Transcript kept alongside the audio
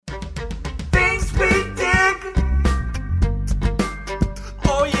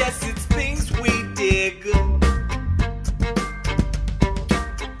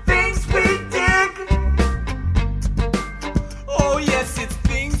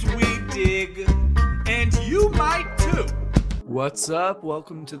dig, and you might too. What's up?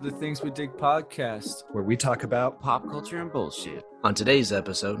 Welcome to the Things We Dig podcast, where we talk about pop culture and bullshit. On today's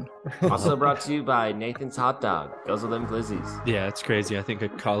episode, also brought to you by Nathan's Hot Dog. Guzzle them glizzies. Yeah, it's crazy. I think a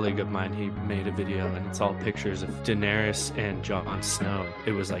colleague of mine, he made a video and it's all pictures of Daenerys and Jon Snow.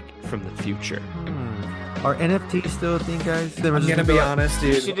 It was like from the future. Are NFTs still a thing, guys? I'm gonna be honest,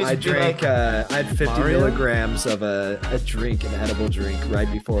 dude. I drank, I had 50 Mario? milligrams of a drink, an edible drink,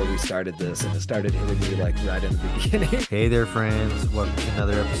 right before we started this, and it started hitting me like right in the beginning. Hey there, friends. Welcome to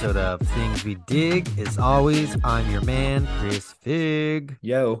another episode of Things We Dig. As always, I'm your man, Chris Fig.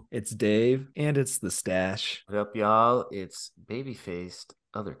 Yo, it's Dave, and it's the stash. What up, y'all? It's baby-faced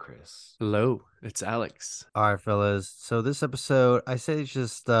other Chris. Hello, it's Alex. All right, fellas. So this episode, I say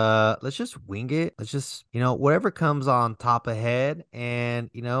just let's just wing it. Let's just, whatever comes on top ahead. And,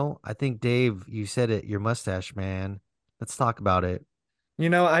 I think, Dave, you said it, your mustache, man. Let's talk about it.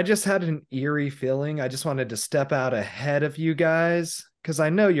 I just had an eerie feeling. I just wanted to step out ahead of you guys, because I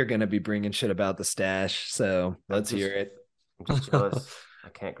know you're going to be bringing shit about the stash. So let's hear it. I'm just jealous. I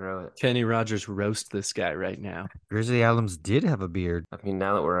can't grow it. Kenny Rogers roast this guy right now. Grizzly Adams did have a beard. I mean,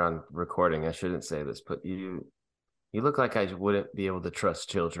 now that we're on recording, I shouldn't say this, but you look like I wouldn't be able to trust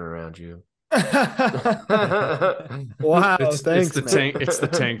children around you. Wow, It's thanks, the man. tank. It's the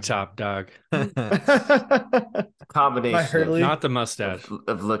tank top, dog. Combination of, Not the mustache.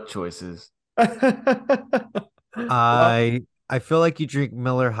 of look choices. I feel like you drink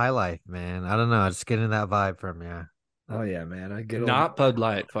Miller High Life, man. I don't know. I just getting that vibe from you. Oh yeah, man. I get Not Bud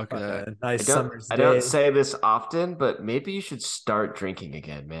Light. Fuck that. nice summer's I day. don't say this often, but maybe you should start drinking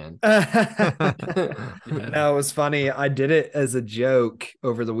again, man. No, it was funny. I did it as a joke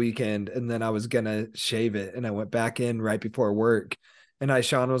over the weekend, and then I was gonna shave it, and I went back in right before work. And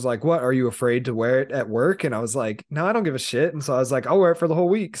Sean was like, "What? Are you afraid to wear it at work?" And I was like, "No, I don't give a shit." And so I was like, "I'll wear it for the whole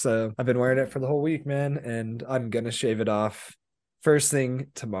week." So I've been wearing it for the whole week, man, and I'm gonna shave it off first thing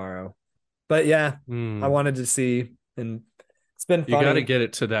tomorrow. But yeah, I wanted to see, and it's been funny. You got to get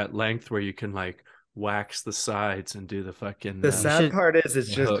it to that length where you can like wax the sides and do the fucking. The sad part is it's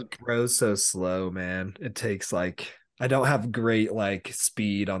just hook. it grows so slow, man. It takes I don't have great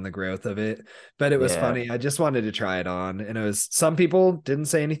speed on the growth of it, but it was funny. I just wanted to try it on, and it was, some people didn't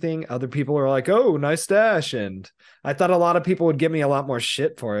say anything. Other people were like, "Oh, nice stash." And I thought a lot of people would give me a lot more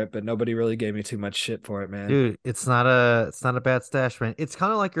shit for it, but nobody really gave me too much shit for it, man. Dude, it's not a bad stash, man. It's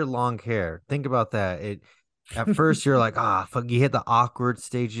kind of like your long hair. Think about that. At first you're like, fuck, you hit the awkward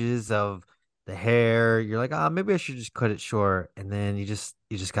stages of the hair. You're like, maybe I should just cut it short. And then you just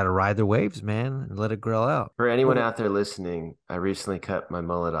got to ride the waves, man, and let it grow out. For anyone out there listening, I recently cut my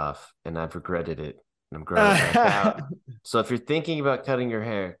mullet off, and I've regretted it. And I'm growing it back out. So if you're thinking about cutting your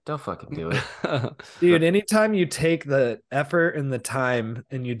hair, don't fucking do it. Dude, anytime you take the effort and the time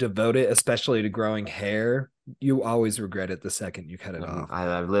and you devote it, especially to growing hair, you always regret it the second you cut it off.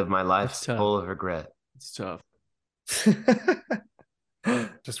 I've lived my life It's tough. full of regret. It's tough.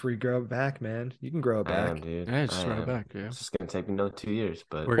 Just regrow it back, man. You can grow it I back. am, dude. Yeah, just I run it am. back. Yeah, It's just gonna take me another 2 years,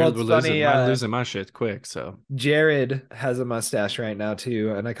 but we're Well, losing. it's funny, I'm losing my shit quick. So Jared has a mustache right now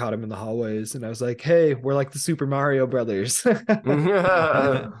too, and I caught him in the hallways, and I was like, "Hey, we're like the Super Mario Brothers."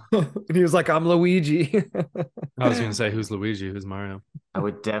 And he was like, "I'm Luigi." I was gonna say, who's Luigi? Who's Mario? I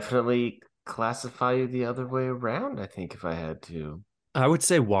would definitely classify you the other way around, I think, if I had to. I would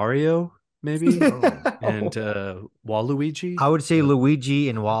say Wario, maybe, and Waluigi. I would say Luigi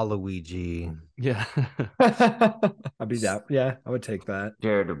and Waluigi. Yeah. I'd be that. Yeah, I would take that.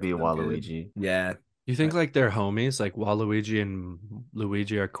 Jared would be So good. Waluigi. Yeah. You think like they're homies? Like Waluigi and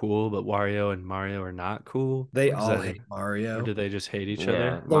Luigi are cool, but Wario and Mario are not cool? They Or does all that- hate Mario. Or do they just hate each Yeah.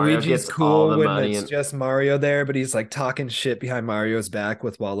 other? Mario Luigi's gets all cool the when money it's and- just Mario there, but he's like talking shit behind Mario's back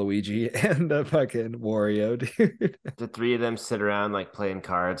with Waluigi and the fucking Wario, dude. The three of them sit around like playing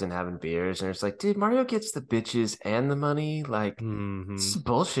cards and having beers, and it's like, dude, Mario gets the bitches and the money. Like, Mhm. this is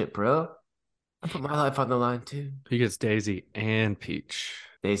bullshit, bro. I put my life on the line too. He gets Daisy and Peach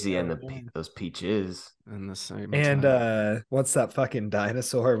Daisy and yeah. those peaches. in the same And time. what's that fucking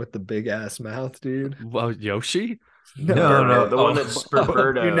dinosaur with the big ass mouth, dude? Well, Yoshi? No, Birdo, the one Oh. that's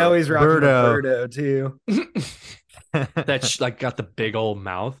Birdo. You know he's rocking Birdo. Birdo too. That like got the big old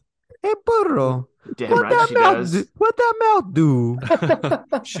mouth. Hey, Burro. Damn What right that she mouth does. do? What that mouth do?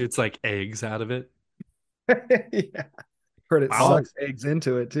 Shoots like eggs out of it. Yeah. Heard it Ow. sucks eggs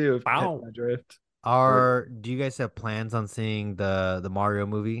into it too. If you Ow. catch my drift. Do you guys have plans on seeing the Mario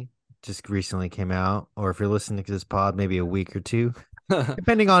movie? Just recently came out, or if you're listening to this pod, maybe a week or two.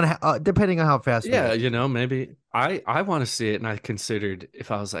 depending on how fast we Yeah, go. maybe I want to see it, and I considered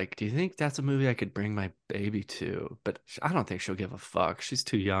if I was like, do you think that's a movie I could bring my baby to? But I don't think she'll give a fuck. She's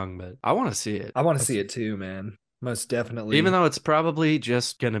too young, but I want to see it. I want to see it too, man. Most Even definitely. though it's probably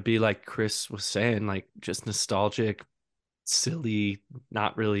just gonna be like Chris was saying, like just nostalgic, silly,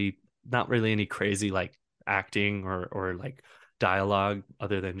 not really any crazy like acting or like dialogue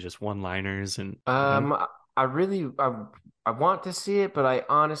other than just one-liners and I really I want to see it, but I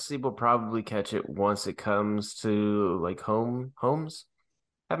honestly will probably catch it once it comes to like homes.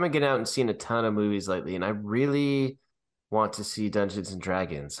 I haven't been getting out and seen a ton of movies lately, and I really want to see Dungeons and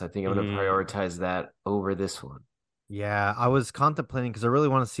Dragons. I think I'm going to Mm, prioritize that over this one. Yeah, I was contemplating because I really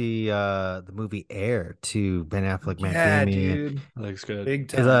want to see the movie Air to Ben Affleck, Matt Yeah, Damon. dude. looks good. Big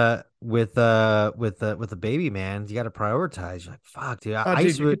Because time. with the baby man, you got to prioritize. You're like, fuck, dude. Oh, I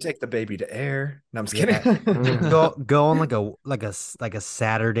used dude, you to, could take the baby to air. No, I'm just yeah, kidding. go on like a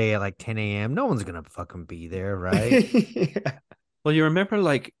Saturday at like 10 a.m. No one's gonna fucking be there, right? Yeah. Well, you remember,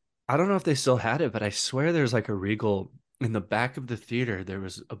 like, I don't know if they still had it, but I swear there's like a Regal in the back of the theater. There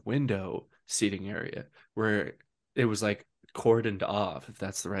was a window seating area where it was like cordoned off, if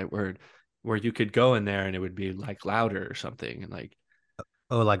that's the right word, where you could go in there and it would be like louder or something. And like,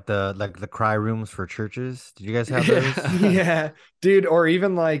 Oh, like the cry rooms for churches. Did you guys have those? yeah, Yeah, dude, or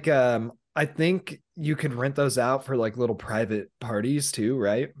even like I think you could rent those out for like little private parties too,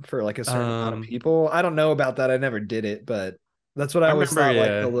 right? For like a certain amount of um, people. I don't know about that. I never did it, but that's what I I always remember, thought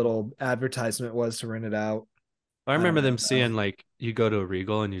like the yeah, little advertisement was to rent it out. I I don't remember know them though. seeing like you go to a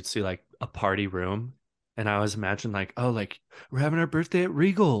Regal and you'd see like a party room. And I always imagine like, oh, like we're having our birthday at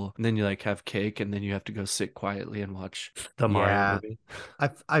Regal. And then you like have cake and then you have to go sit quietly and watch the Mario Yeah, movie.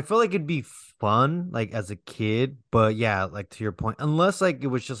 I feel like it'd be fun like as a kid, but yeah, like to your point, unless like it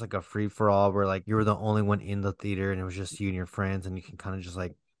was just like a free for all where like you were the only one in the theater and it was just you and your friends and you can kind of just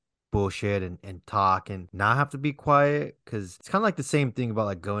like bullshit and talk and not have to be quiet because it's kind of like the same thing about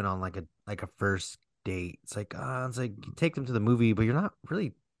like going on like a first date. It's like you take them to the movie, but you're not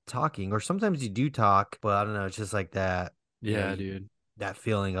really talking, or sometimes you do talk, but I don't know, it's just like that, Yeah, dude. that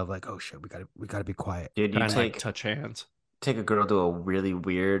feeling of like, oh shit, we gotta be quiet. Dude, you Trying to like take touch hands. take a girl to a really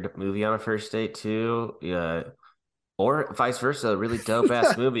weird movie on a first date too. Yeah. Or vice versa, a really dope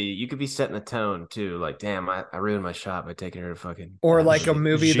ass movie. You could be setting the tone too. Like, damn, I ruined my shot by taking her to fucking Or that like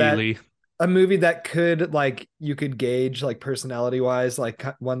movie. Geely. a movie that could like you could gauge like personality wise, like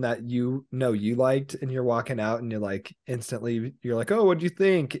one that you know you liked, and you're walking out and you're like instantly you're like, oh, what'd you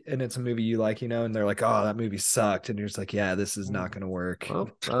think? And it's a movie you like, and they're like, oh, that movie sucked, and you're just like, yeah, this is not gonna work. Well,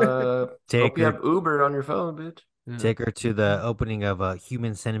 Take hope you her have Uber on your phone, bitch. Yeah. Take her to the opening of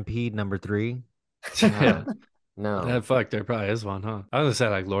Human Centipede #3. Yeah. God, no. Fuck, there probably is one, huh? I was gonna say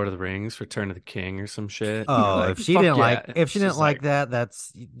like Lord of the Rings, Return of the King or some shit. And you're Oh, like, fuck yeah. if she It's didn't just like that,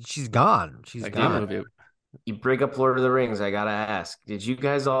 that's she's gone. She's like that gone. movie. You bring up Lord of the Rings, I gotta ask, did you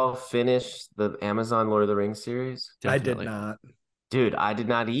guys all finish the Amazon Lord of the Rings series? I did Definitely. not. Dude, I did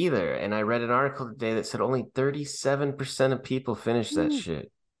not either. And I read an article today that said only 37% of people finished that Ooh.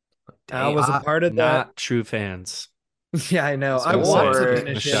 shit. I Damn. was a part of that. Not true fans. Yeah, I know. Just I gonna say want it. to Just Or gonna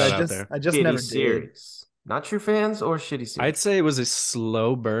finish it. shout out there. I just shitty never did. series. Not true fans or shitty I'd series. say it was a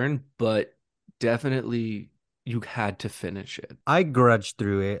slow burn, but definitely you had to finish it. I grudged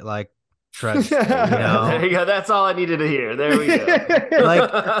through it, like trudged through it, There you go. That's all I needed to hear. There we go. Like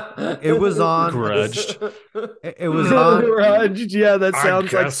it was on Grudged. it was on Grudged. Yeah, that I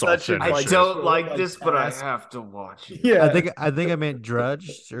sounds like guess I'll such a I finish like it. don't short, like this, but I task. have to watch it. Yeah. I think I meant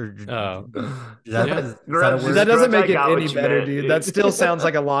drudged or Oh, is yeah. that a Grudge, word? That doesn't Grudge, make I it got any what you better, meant, dude. That still sounds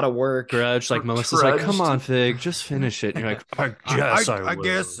like a lot of work. Grudge. Like Melissa's like, come on, Fig, just finish it. And you're like, I guess I I will.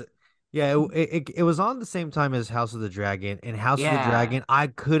 guess yeah, it was on the same time as House of the Dragon, and House of the Yeah. Dragon I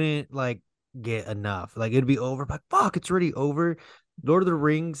couldn't like get enough. Like it'd be over, but fuck, it's already over. Lord of the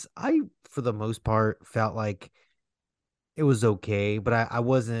Rings, I for the most part felt like it was okay, but I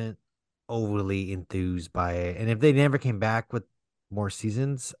wasn't overly enthused by it. And if they never came back with more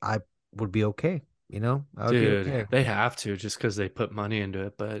seasons, I would be okay. I would be Dude, okay. they have to just because they put money into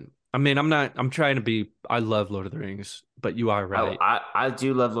it. But I mean, I'm trying to be, I love Lord of the Rings, but you are I, right. I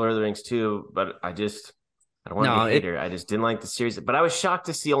do love Lord of the Rings too, but I don't want to No, be a hater. I just didn't like the series. But I was shocked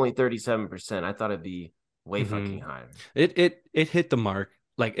to see only 37%. I thought it'd be way fucking mhm. higher. It hit the mark.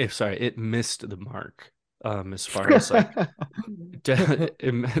 Like, if sorry, it missed the mark. As far as like,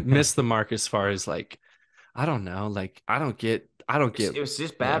 it missed the mark as far as like, I don't know. Like, I don't get, It was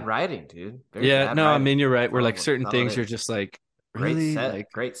just yeah. bad writing, dude. Very Yeah, bad no, I writing. mean, you're right. Where All like of certain all of things it. you're just like, really?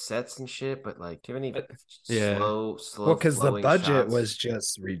 Like, Great sets and shit, but like, do you have any yeah. Well, slow because the flowing budget shots? was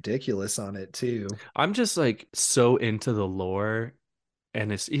just ridiculous on it too. I'm just like so into the lore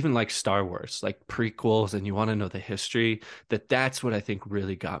and it's even like Star Wars, like prequels, and you want to know the history, that's what I think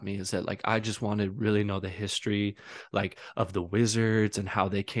really got me, is that like I just want to really know the history, like of the wizards and how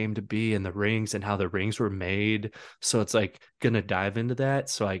they came to be, and the rings and how the rings were made. So it's like gonna dive into that.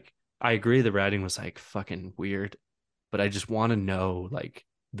 So like I agree the writing was like fucking weird, but I just want to know like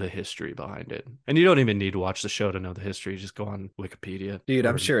the history behind it. And you don't even need to watch the show to know the history. Just go on Wikipedia. Dude,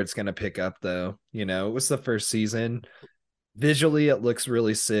 I'm or- sure it's gonna pick up though. You know, it was the first season. Visually, it looks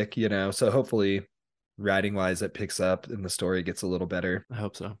really sick, you know. So hopefully, writing wise, it picks up and the story gets a little better. I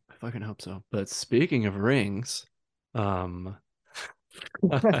hope so. I fucking hope so. But speaking of rings, um,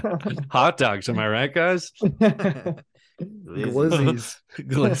 hot dogs, am I right, guys? Glizzies.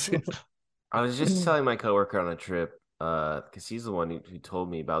 Glizzy. I was just telling my coworker on a trip, because he's the one who told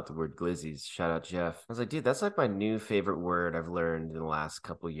me about the word glizzies. Shout out Jeff. I was like, dude, that's like my new favorite word I've learned in the last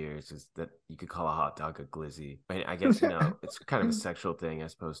couple of years, is that you could call a hot dog a glizzy. I guess, it's kind of a sexual thing, I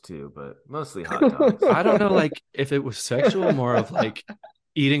suppose, too, but mostly hot dogs. I don't know, like if it was sexual, more of like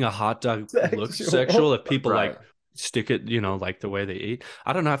eating a hot dog looks sexual if people Right. like stick it, like the way they eat.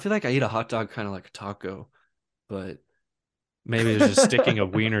 I don't know. I feel like I eat a hot dog kind of like a taco, but maybe it's just sticking a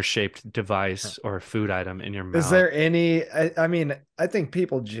wiener shaped device or a food item in your mouth. Is there any? I mean, I think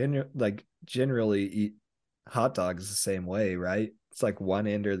people generally eat hot dogs the same way, right? It's like one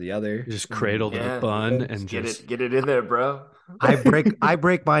end or the other. You just cradle the Yeah. bun and Get just it in there, bro. I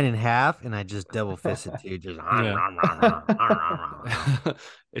break mine in half and I just double fist it to you. Just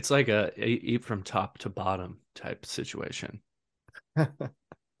it's like a eat from top to bottom type situation. I'm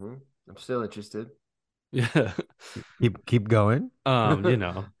still interested. Yeah. keep going.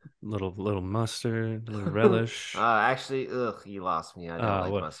 Little mustard, little relish. Actually, you lost me. I don't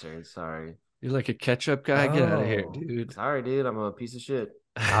like what? mustard. Sorry. You're like a ketchup guy? Get out of here, Oh. dude. Sorry, dude. I'm a piece of shit.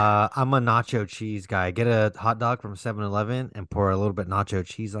 I'm a nacho cheese guy. Get a hot dog from 7-Eleven and pour a little bit nacho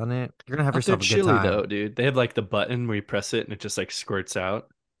cheese on it. You're gonna have Not their yourself a good chili time. though, dude. They have like the button where you press it and it just like squirts out.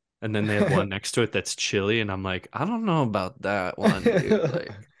 And then they have one next to it that's chili, and I'm like, I don't know about that one, dude.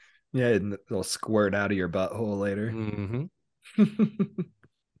 Like, Yeah, and it'll squirt out of your butthole later. mhm.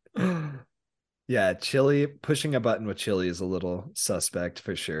 Yeah, chili, pushing a button with chili is a little suspect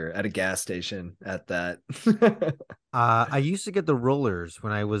for sure at a gas station at that. I used to get the rollers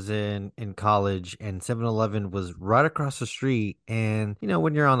when I was in college, and 7-Eleven was right across the street. And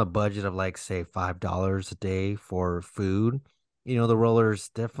when you're on a budget of like say $5 a day for food, the rollers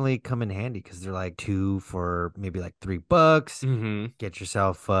definitely come in handy because they're like two for maybe like $3. Mhm. Get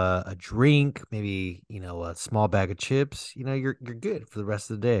yourself a drink, maybe a small bag of chips. You're good for the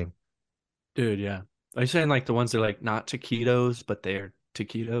rest of the day. Dude, yeah. Are you saying like the ones that are like not taquitos, but they're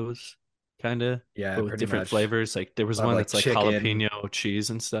taquitos, kind of, Yeah, but with pretty different much. flavors? Like there was Have, one like, that's like chicken. jalapeno cheese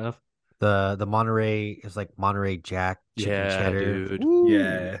and stuff. The Monterey is like Monterey Jack chicken Yeah, cheddar. dude. Woo.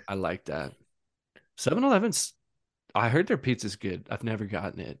 Yeah. I like that. 7-Eleven's, I heard their pizza's good. I've never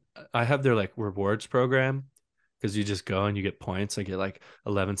gotten it. I have their like rewards program because you just go and you get points. I get like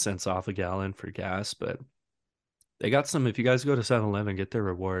 11 cents off a gallon for gas, but they got some. If you guys go to 7-Eleven, get their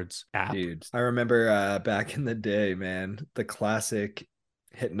rewards app. Dude, I remember back in the day, man, the classic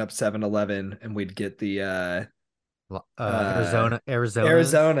hitting up 7-Eleven and we'd get the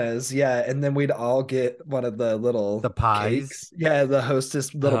Arizona's, yeah, and then we'd all get one of the little The pies. cakes. Yeah, the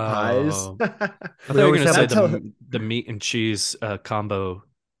hostess little pies. Oh. I thought you We were always gonna say have the meat and cheese combo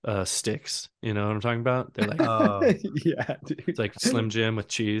sticks. You know what I'm talking about? They're like Yeah, dude. it's like Slim Jim with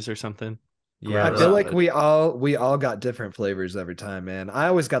cheese or something. Yeah, I Gross, feel like but- we all got different flavors every time, man. I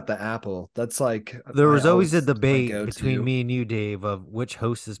always got the apple. That's like there was always a my debate go-to. between me and you, Dave, of which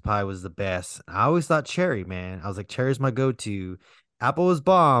hostess pie was the best. I always thought cherry, man. I was like, cherry's my go-to. Apple was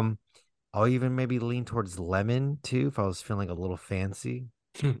bomb. I'll even maybe lean towards lemon too if I was feeling a little fancy.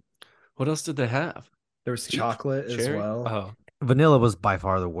 What else did they have? There was Peach? chocolate as Cherry? well. Oh, Vanilla was by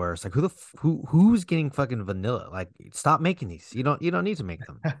far the worst. Like who's getting fucking vanilla? Like stop making these. You don't need to make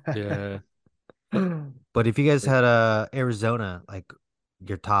them. yeah. But if you guys had Arizona, like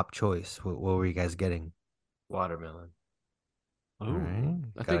your top choice, what were you guys getting? Watermelon. Oh, right.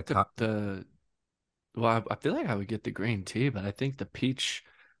 I Got think well, I feel like I would get the green tea, but I think the peach.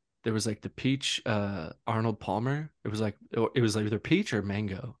 There was like the peach Arnold Palmer. It was like either peach or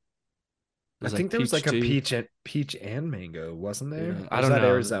mango. It I was think there was like a tea. peach and mango, wasn't there? Yeah, Or I was don't that know.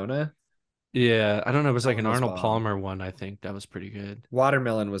 Arizona? Yeah, I don't know. It was That like an one was Arnold bomb. Palmer one. I think that was pretty good.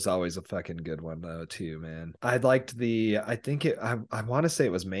 Watermelon was always a fucking good one though, too, man. I liked I want to say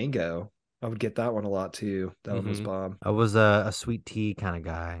it was mango. I would get that one a lot too. That one was Mhm. bomb. I was a sweet tea kind of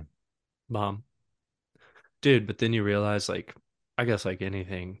guy. Mom, dude. But then you realize, like, I guess like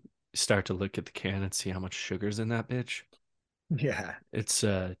anything, start to look at the can and see how much sugar's in that bitch. Yeah. It's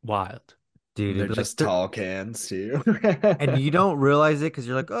wild. Dude. And they're It'd be like just tall cans too. and you don't realize it because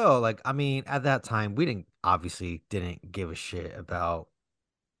you're like, oh, like I mean, at that time we didn't give a shit about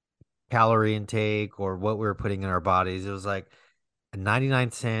calorie intake or what we were putting in our bodies. It was like a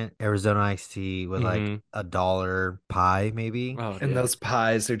 99-cent Arizona iced tea with like Hmm. $1 pie, maybe. Oh And yeah. those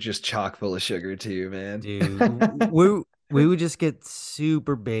pies are just chock full of sugar too, man. Dude, we would just get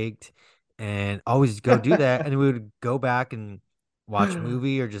super baked and always go do that, and we would go back and watch a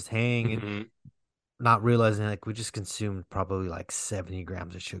movie or just hang and Hmm. not realizing like we just consumed probably like 70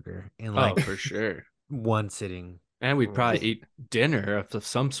 grams of sugar in Oh, like for sure. one sitting. And we'd probably Mm. eat dinner of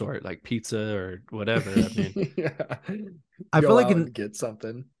some sort, like pizza or whatever. I mean, Yeah. I feel Go like out in and get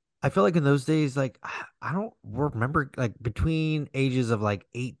something. I feel like in those days, like I don't remember like between ages of like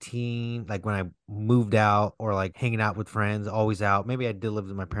 18, like when I moved out or like hanging out with friends, always out. Maybe I did live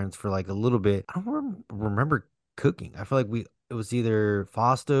with my parents for like a little bit. I don't remember cooking. I feel like it was either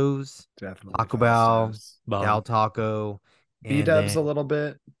Fosto's, Definitely Taco Bell, Foster's. Del bomb. Taco, and B-dubs a then little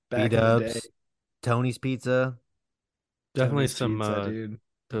bit B back in the day. Dubs, Tony's Pizza. Definitely Tony's some Pizza, dude.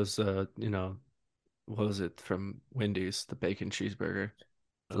 those what was it from Wendy's, the bacon cheeseburger,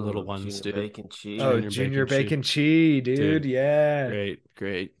 the little Oh, ones, junior dude. bacon cheese. Oh, Junior Junior bacon cheese, Bacon Cheese, dude. dude. Yeah.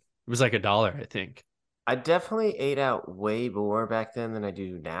 Great. It was like $1, I think. I definitely ate out way more back then than I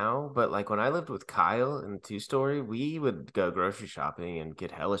do now. But like when I lived with Kyle in the 2-story, we would go grocery shopping and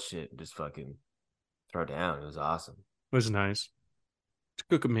get hella shit and just fucking throw down. It was awesome. It was nice to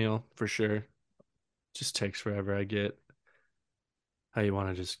cook a meal for sure. Just takes forever. I get how you want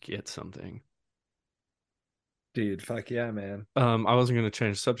to just get something. Dude, fuck yeah, man. I wasn't gonna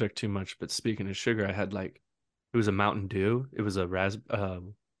change the subject too much, but speaking of sugar, I had like it was a Mountain Dew. It was a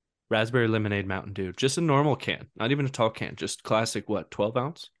raspberry lemonade Mountain Dew, just a normal can, not even a tall can, just classic 12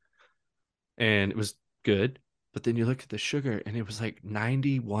 ounce, and it was good. But then you look at the sugar, and it was like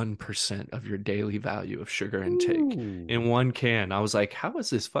 91% of your daily value of sugar intake Ooh. in one can. I was like, how is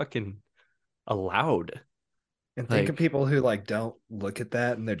this fucking allowed? And think of Like, people who like don't look at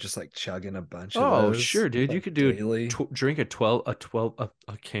that and they're just like chugging a bunch of oh, those sure, dude. You like could do daily. drink a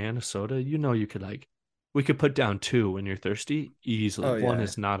can of soda. You know, you could like, we could put down two when you're thirsty easily. Oh One yeah.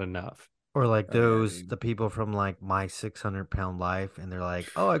 is not enough. Or like Oh yeah, the dude. people from like My 600-Pound Life, and they're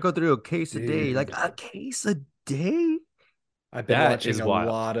like, oh, I go through a case a day. Like Dude. a case a day? I've been That watching is a wild.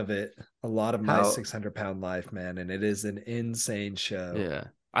 lot of it, a lot of my How 600-pound life, man, and it is an insane show. Yeah.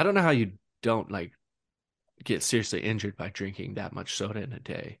 I don't know how you don't like get seriously injured by drinking that much soda in a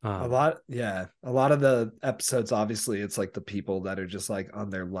day. A lot, yeah. A lot of the episodes, obviously, it's like the people that are just like on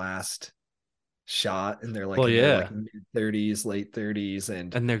their last shot and they're like Well, in their yeah, like mid 30s, late 30s,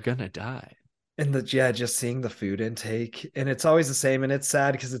 and they're gonna die. and the yeah, just seeing the food intake. And it's always the same, and it's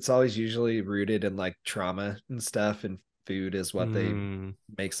sad because it's always usually rooted in like trauma and stuff, and food is what they Mm.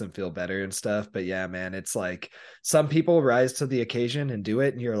 makes them feel better and stuff. But yeah, man, it's like some people rise to the occasion and do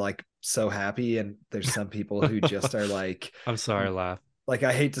it, and you're like so happy. And there's some people who just are I'm sorry, laugh. like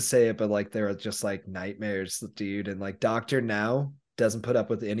I hate to say it, but like they're just like nightmares, dude. And like Doctor Now doesn't put up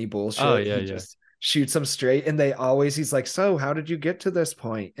with any Oh bullshit. yeah, He yeah. just shoots them straight. And he's like, so how did you get to this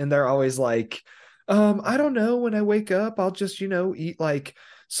point? And they're always like, I don't know. When I wake up, I'll just, eat like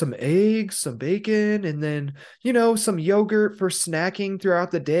some eggs, some bacon, and then, some yogurt for snacking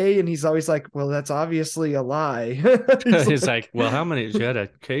throughout the day. And he's always like, well, that's obviously a lie. He's He's like, like, well, how many? You had a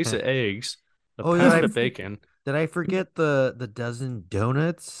case of eggs, a Oh, pound of bacon. did I forget the dozen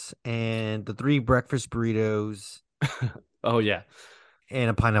donuts and the 3 breakfast burritos Oh yeah, and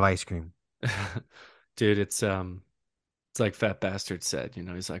a pint of ice cream? dude, it's like Fat Bastard said.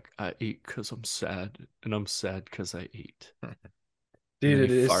 He's like, I eat because I'm sad, and I'm sad because I eat. And dude, then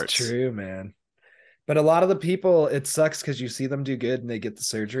he it is farts. true, man. But a lot of the people, it sucks because you see them do good and they get the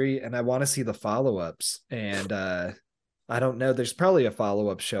surgery, and I want to see the follow-ups. And I don't know, there's probably a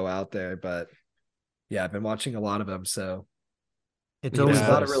follow-up show out there, but yeah, I've been watching a lot of them. So It's there's a always Yeah,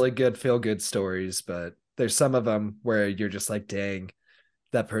 lot of really good feel-good stories, but there's some of them where you're just like, dang,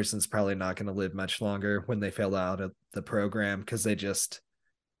 that person's probably not going to live much longer when they fail out of the program because they just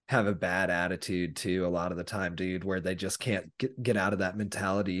have a bad attitude too a lot of the time, dude, where they just can't get out of that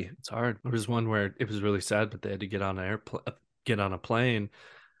mentality. it's hard. There was one where it was really sad, but they had to get on a plane,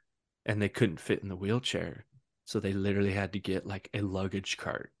 and they couldn't fit in the wheelchair, so they literally had to get like a luggage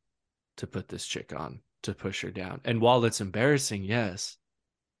cart to put this chick on to push her down. And while it's embarrassing, yes,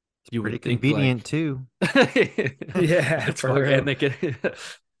 you pretty would think convenient like, too. Yeah, it's for fuck- real. and they get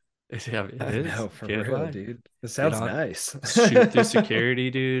yeah, it I is. know, for Can't real, lie. dude. It Get sounds on, nice. shoot through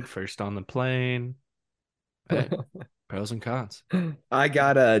security, dude. First on the plane. Hey, pros and cons. I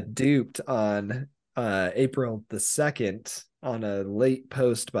got duped on April the 2nd. on a late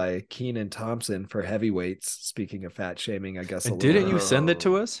post by Keenan Thompson for heavyweights. Speaking of fat shaming, I guess a And little didn't bit. you send it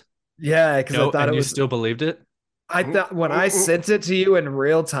to Oh. us? Yeah, because I No, thought and it you was. still believed it? I thought when I sent it to you in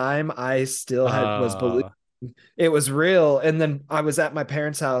real time, I still was believing Uh, it was real. And then I was at my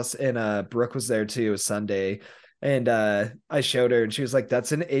parents' house, and Brooke was there too. It was Sunday, and I showed her, and she was like,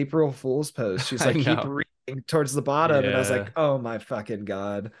 "That's an April Fool's post." She's I like, "Keep know. reading towards the bottom," and I was Yeah. like, "Oh my fucking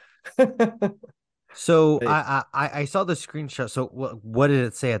god." So But I saw the screenshot. So what did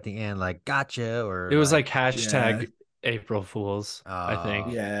it say at the end? Like gotcha or It was like yeah, hashtag April Fools, I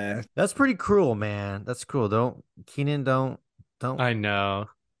think. yeah, that's pretty cruel, man. That's cruel. Don't Keenan, don't I know.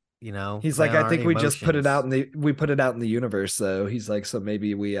 he's play like, on I our think we just put it out emotions. in we put it out in the universe, though. He's like, so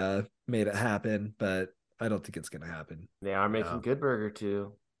maybe we made it happen, but I don't think it's gonna happen. They are making No. Good Burger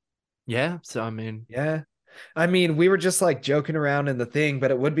too. Yeah. So, I mean, Yeah. I mean, we were just like joking around in the thing, but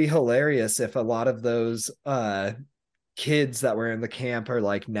it would be hilarious if a lot of those kids that were in the camp are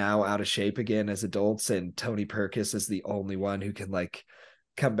like now out of shape again as adults, and Tony Perkis is the only one who can like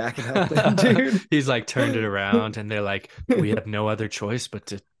come back and help them, dude. he's like turned it around and they're like, we have no other choice but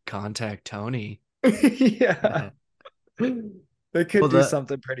to contact Tony. Yeah. They could Well, do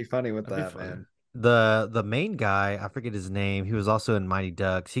something pretty funny with That'd be that, funny. man. the main guy, I forget his name. He was also in Mighty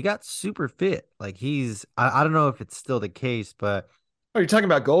Ducks. He got super fit. Like I don't know if it's still the case, but Oh, you're talking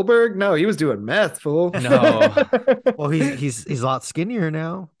about Goldberg? No, he was doing meth, fool. No. well, he's a lot skinnier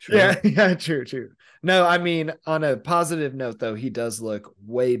now. True. Yeah, true. No, I mean, on a positive note, though, he does look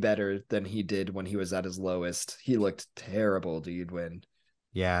way better than he did when he was at his lowest. He looked terrible, dude,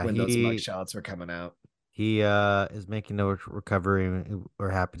 Yeah, when those mug shots were coming out. he is making no recovery. And we're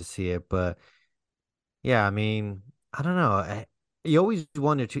happy to see it, but yeah, I mean, I don't know. You always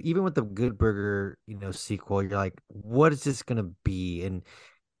wonder too, even with the Good Burger, sequel, you're like, what is this gonna be? And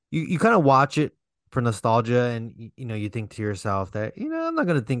you kind of watch it for nostalgia, and you think to yourself that I'm not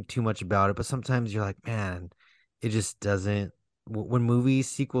gonna think too much about it, but sometimes you're like, man, it just doesn't. When movie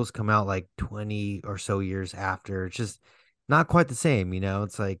sequels come out like 20 or so years after, it's just not quite the same.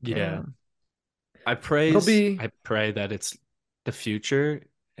 It's like, Yeah. It'll be I pray that it's the future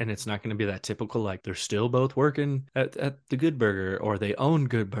and it's not going to be that typical, like they're still both working at the Good Burger or they own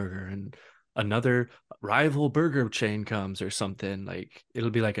Good Burger and another rival burger chain comes or something. Like it'll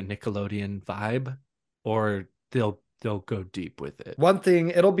be like a Nickelodeon vibe, or they'll go deep with it. one thing.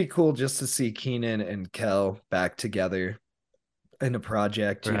 It'll be cool just to see Keenan and Kel back together in a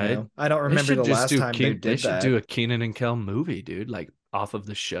project. Right? I don't They remember should the just last do time they They did should that. do a Keenan and Kel movie, dude, like off of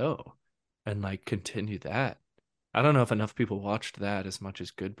the show and like continue that. I don't know if enough people watched that as much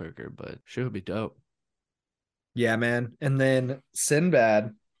as Good Burger, but sure would be dope. Yeah, man. And then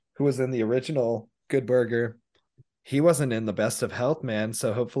Sinbad, who was in the original Good Burger, he wasn't in the best of health, man.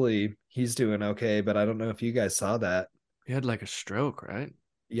 So hopefully he's doing okay. But I don't know if you guys saw that. He had like a stroke, right?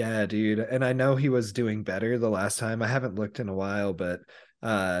 Yeah, dude. And I know he was doing better the last time. I haven't looked in a while, but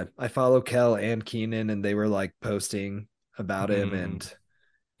I follow Kel and Keenan, and they were like posting about him, Mm, and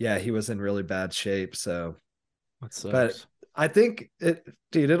yeah, he was in really bad shape. So, that but sucks. I think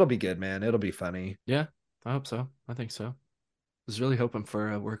dude, it'll be good, man. It'll be funny. Yeah, I hope so. I think so. I was really hoping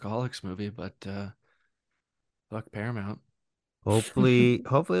for a Workaholics movie, but fuck Paramount. hopefully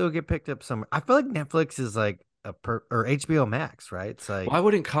it'll get picked up somewhere. I feel like Netflix is like or HBO Max, right? It's like Why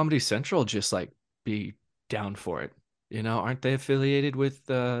wouldn't Comedy Central just like be down for it? Aren't they affiliated with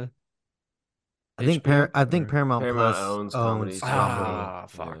HBO? I think Or... Paramount Paramount Plus owns Comedy owns Central. Comedy. Ah,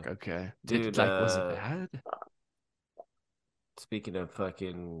 fuck. Yeah. Okay. Dude, Was it bad? speaking of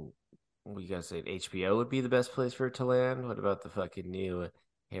fucking, what you guys say, HBO would be the best place for it to land? What about the fucking new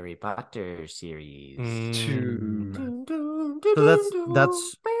Harry Potter series? Mm, So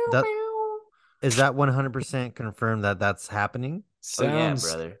that's that is that 100% confirmed that that's happening? Oh yeah, sounds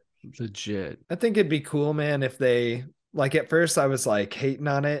brother. legit. I think it'd be cool, man, if they like at first I was like hating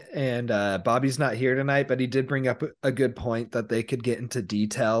on it, and Bobby's not here tonight, but he did bring up a good point that they could get into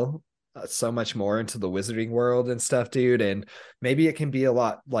detail so much more into the wizarding world and stuff, dude, and maybe it can be a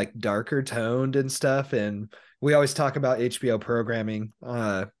lot like darker toned and stuff. And we always talk about HBO programming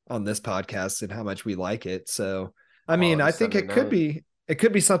on this podcast and how much we like it. So I mean, Quality I think Sunday night. it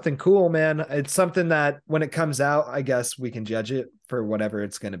could be something cool, man. It's something that when it comes out, I guess we can judge it for whatever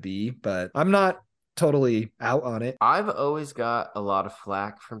it's going to be, but I'm not totally out on it. I've always got a lot of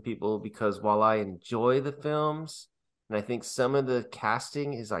flack from people because while I enjoy the films and I think some of the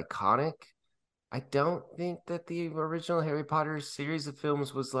casting is iconic, I don't think that the original Harry Potter series of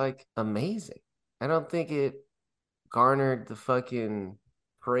films was like amazing. I don't think it garnered the fucking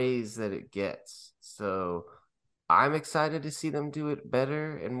praise that it gets. So I'm excited to see them do it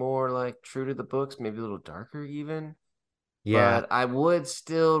better and more like true to the books, maybe a little darker even. Yeah, But I would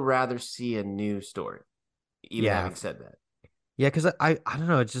still rather see a new story. Even yeah, having said that, yeah. Because I don't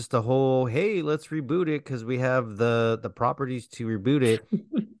know. It's just the whole hey, let's reboot it because we have the properties to reboot it.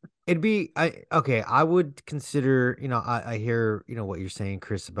 It'd be I okay. I would consider. I hear what you're saying,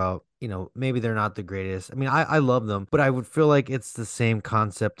 Chris, about maybe they're not the greatest. I mean, I love them, but I would feel like it's the same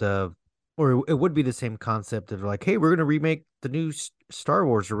concept of, or it would be the same concept of like, hey, we're gonna remake the new Star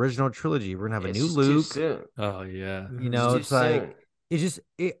Wars original trilogy. We're gonna have a it's new just too Luke. soon. Oh yeah. It's too It's like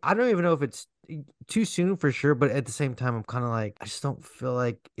soon. I don't even know if it's too soon for sure, but at the same time, I'm kind of like, I just don't feel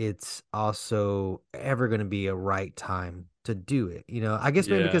like it's also ever going to be a right time to do it. I guess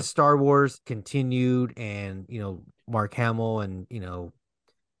maybe Yeah. because Star Wars continued and, Mark Hamill and,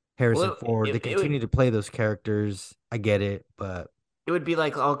 Harrison Well, Ford, they continue to play those characters. I get it, but it would be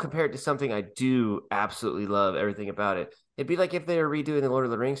like I'll compare it to something I do absolutely love everything about it. It'd be like if they were redoing the Lord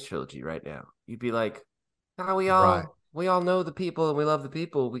of the Rings trilogy right now. You'd be like, "Oh, right. we all know the people and we love the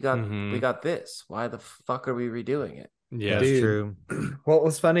people. We Hmm. got this. Why the fuck are we redoing it?" Yeah. That's Dude, true. well, it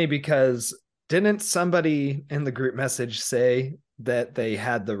was funny because didn't somebody in the group message say that they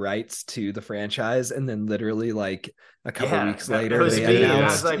had the rights to the franchise and then literally like a couple Yeah, weeks that later was they me, and I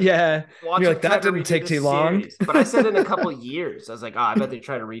was announced, like, yeah. And "Watch you're them like, try that to didn't redo take the too long. series." But I said in a couple years, I was like, "Oh, I bet they're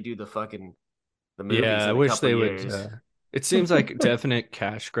trying to redo the movies Yeah. I in a wish couple they would. years." It seems like a definite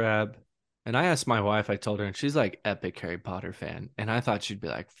cash grab. And I asked my wife, I told her, and she's like epic Harry Potter fan. And I thought she'd be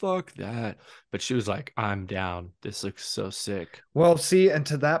like, fuck that. But she was like, I'm down. This looks so sick. Well, see, and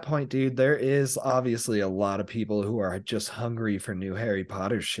to that point, dude, there is obviously a lot of people who are just hungry for new Harry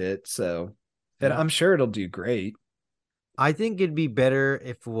Potter shit. So, and Yeah. I'm sure it'll do great. I think it'd be better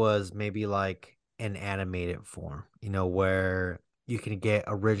if it was maybe like an animated form, where you can get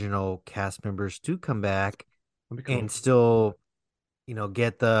original cast members to come back That'd be cool. and still,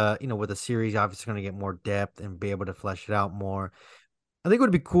 get with the series, obviously going to get more depth and be able to flesh it out more. I think it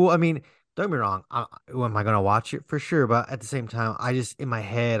would be cool. I mean, don't get me wrong. Am I going to watch it for sure? But at the same time, I just, in my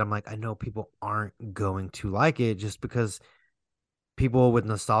head, I'm like, I know people aren't going to like it just because people with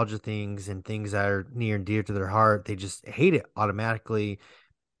nostalgia things and things that are near and dear to their heart, they just hate it automatically.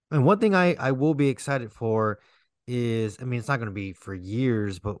 And one thing I will be excited for is, I mean, it's not going to be for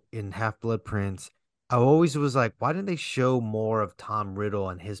years, but in Half Blood Prince, I always was like, why didn't they show more of Tom Riddle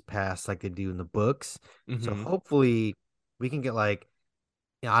and his past like they do in the books? So Hmm. hopefully we can get like,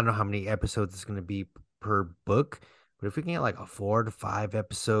 I don't know how many episodes it's going to be per book, but if we can get like a 4 to 5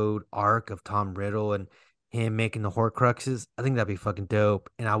 episode arc of Tom Riddle and him making the Horcruxes, I think that'd be fucking dope.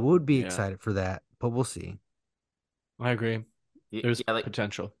 And I would be Yeah. excited for that, but we'll see. I agree. There's Yeah,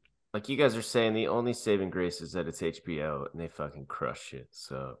 potential. like you guys are saying, the only saving grace is that it's HBO and they fucking crush it.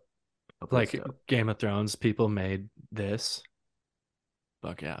 So hopefully it's Like dope. Game of Thrones, people made this.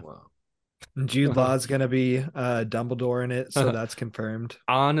 Fuck yeah. Wow. Jude Law's gonna be Dumbledore in it, so that's confirmed.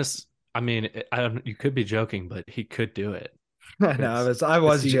 Honest, I mean, I don't. You could be joking, but he could do it. I know, I 'Cause-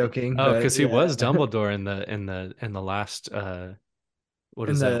 was he, joking, oh, but because he yeah. was Dumbledore in the last what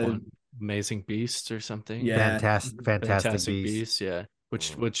In is that the one? Amazing Beasts or something? yeah, Fantastic Fantastic Beast. Beasts, yeah.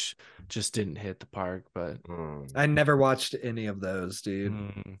 Which just didn't hit the park, but I never watched any of those, dude.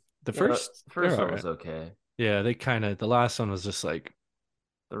 the Yeah, first first they're one all was right. okay. Yeah, they kind of the last one was just like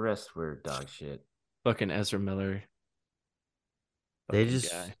The rest were dog shit. fucking Ezra Miller, They fucking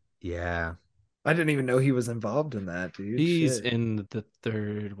just, guy. yeah. I didn't even know he was involved in that, dude. He's Shit. in the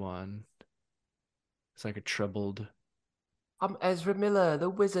third one. It's like a troubled. I'm Ezra Miller, the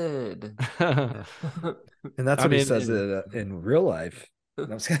wizard. And that's I what he mean, says in real life. No,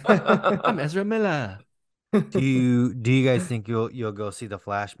 I'm just I'm Ezra Miller. Do you guys think you'll go see the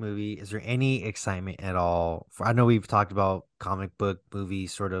Flash movie? Is there any excitement at all? I know we've talked about comic book movie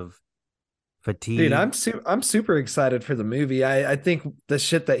sort of Dude, fatigue. I'm super excited for the movie. I think the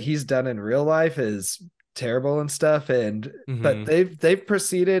shit that he's done in real life is terrible and stuff, and but Hmm. they've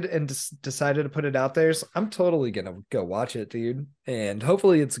proceeded and decided to put it out there. So I'm totally gonna go watch it, dude, and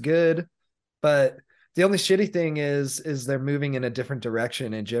hopefully it's good. But the only shitty thing is they're moving in a different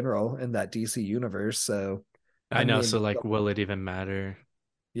direction in general in that DC universe. So I I know. mean, So, like, will it even matter?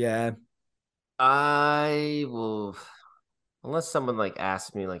 yeah, I will, unless someone like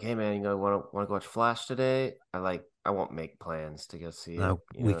asks me, like, "Hey man, you know, want to go watch Flash today?" I won't make plans to go see it. You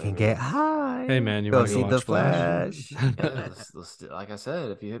We know what I can mean? get high. Hey, man, you Go want to go see the watch Flash? Flash. Yeah, like I said,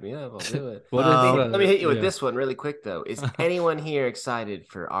 if you hit me up, I'll do it. What if? Let me hit you with Yeah, this one really quick though. Is anyone here excited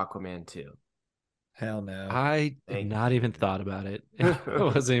for Aquaman 2? hell no. I Thank not even you. thought about it. It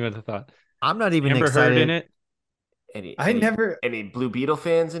wasn't even a thought. I'm not even Amber Heard in excited. it. Any I any never. any Blue Beetle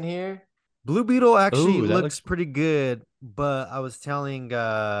fans in here? Blue Beetle actually Oh, that looks looks. pretty good, but I was telling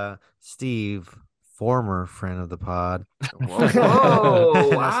Steve former friend of the pod. Whoa, whoa, Just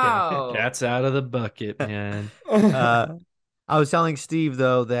kidding. wow. Cat's out of the bucket, man. I was telling Steve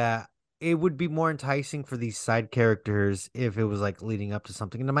though that it would be more enticing for these side characters if it was like leading up to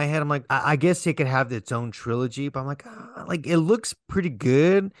something. And in my head, I'm like, I guess it could have its own trilogy, but I'm like, like it looks pretty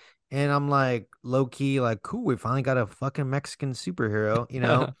good. And I'm like, low key, like, cool, we finally got a fucking Mexican superhero, you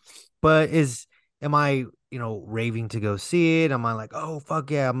know? But am I, raving to go see it? Am I like, oh fuck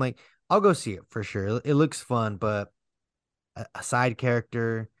yeah? I'm like, I'll go see it for sure. It looks fun, but a side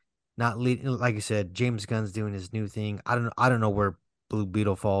character, not lead like you said, James Gunn's doing his new thing. I don't know where Blue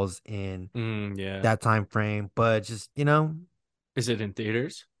Beetle falls in Yeah. that time frame, but just Is it in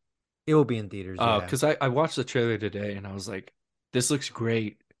theaters? it will be in theaters. Oh, Yeah, because I watched the trailer today and I was like, this looks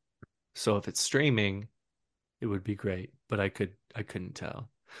great. So if it's streaming, it would be great. But I couldn't tell.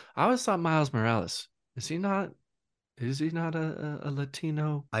 I always thought Miles Morales, is he not a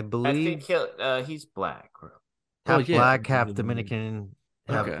Latino? I I believe think he's black. Well, half yeah. black, half Dominican,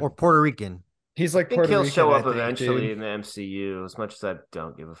 Okay. or Puerto Rican. He's I like think Puerto he'll Rican, show I up think, eventually dude. in the MCU. As much as I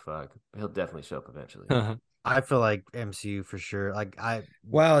don't give a fuck, he'll definitely show up eventually. I feel like MCU for sure. Like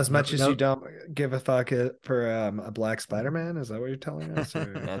Wow, as no, much as no, you don't give a fuck for a black Spider-Man, is that what you're telling us?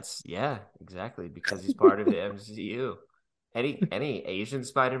 Or... That's exactly because he's part of the MCU. Any Asian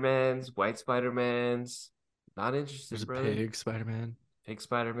Spider-Mans, white Spider-Mans, not There's interested, a brother. pig Spider-Man. Pig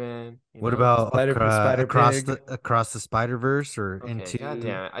Spider-Man. what about Spider across Pig? the Spider-Verse or Okay, into? God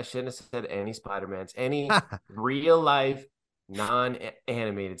damn it! I shouldn't have said any Spider-Mans. Any real life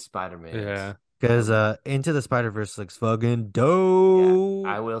non-animated Spider-Mans. Yeah. Because Into the Spider-Verse looks fucking Yeah, dope.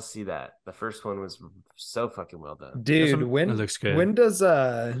 I will see that. The first one was so fucking well done. Dude, It looks good. when does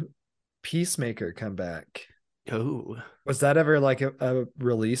Peacemaker come back? Oh. Was that ever like a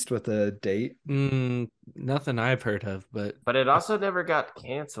released with a date? Nothing I've heard of, but But it also never got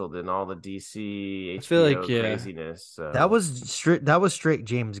canceled in all the DC I feel like, HBO yeah. craziness. So That was straight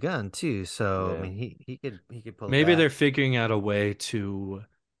James Gunn too. So I Yeah. mean, he could pull it maybe back. they're figuring out a way to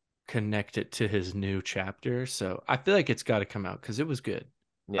connect it to his new chapter. So I feel like it's got to come out because it was good.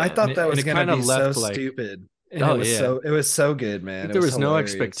 yeah, I thought that and was it gonna kinda be so left, like- stupid. And Oh, it was yeah. so good, I man. think It there was no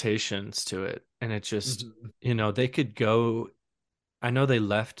hilarious. expectations to it, and it just Mhm. they could go. I know they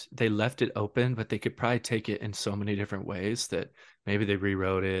left it open, but they could probably take it in so many different ways that maybe they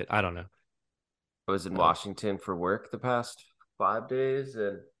rewrote it. I don't know. I was in But- Washington for work the past 5 days,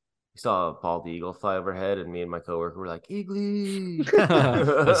 and we saw a bald eagle fly overhead, and me and my coworker were like, "Eagly!"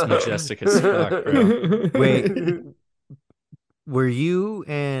 That's majestic as fuck, bro. Wait. Were you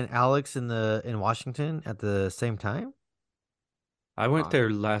and Alex in Washington at the same time? I went there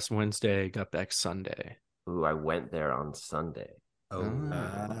last Wednesday, got back Sunday. Ooh, I went there on Sunday.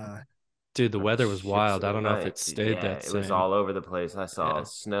 Ah. Dude, the weather was Ships wild. I in don't the know if night, it dude. stayed Yeah, that it was same. all over the place. I saw Yeah.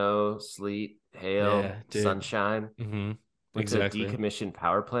 snow, sleet, hail, Yeah, dude. sunshine. Mm-hmm. Went to a Exactly. decommissioned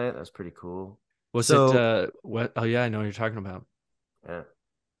power plant. That was pretty cool. Was So- it what? Oh yeah, I know what you're talking about. Yeah.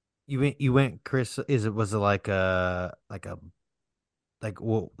 You went, Chris. Was it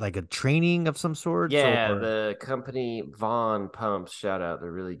like a training of some sort? Yeah, or... the company Vaughn Pumps, shout out,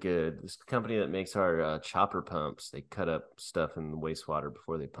 they're really good. This company that makes our chopper pumps, they cut up stuff in the wastewater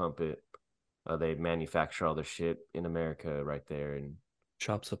before they pump it. They manufacture all their shit in America right there in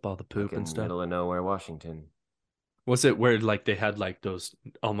Chops up all the poop fucking and stuff. middle of nowhere, Washington. Was it where like they had like those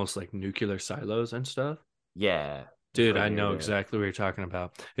almost like nuclear silos and stuff? Yeah. Dude, right I near know there. exactly what you're talking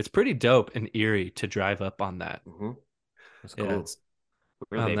about. It's pretty dope and eerie to drive up on that. Mm-hmm. That's Yeah, cool. it's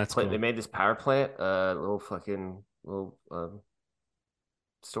Where that's they cool. made this power plant, little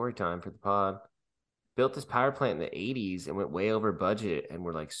story time for the pod. Built this power plant in the 80s and went way over budget and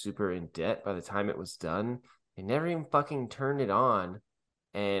were like super in debt by the time it was done. They never even fucking turned it on,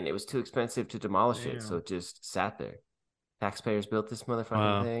 and it was too expensive to demolish it, so Damn. it just sat there. Taxpayers built this motherfucking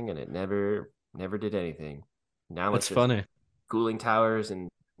Wow. thing, and it never did anything. Now That's it's just funny. cooling towers and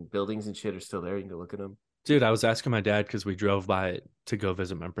buildings and shit are still there. You can go look at them. Dude, I was asking my dad because we drove by it to go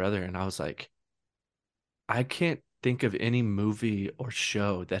visit my brother, and I was like, I can't think of any movie or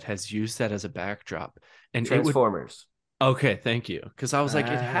show that has used that as a backdrop. And it would Transformers. okay, thank you. Because I was like,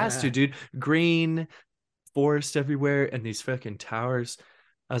 it has to, Ah. dude. Green forest everywhere and these fucking towers.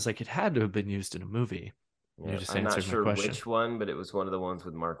 I was like, it had to have been used in a movie. You Yeah, just I'm not answered my sure question. which one, but it was one of the ones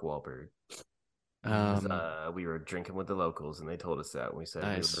with Mark Wahlberg. 'Cause, we were drinking with the locals, and they told us that when we said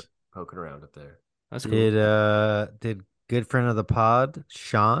Nice. we were poking around up there. That's cool. Did good friend of the pod,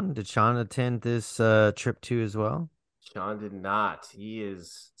 Sean? Did Sean attend this trip too as well? Sean did not. He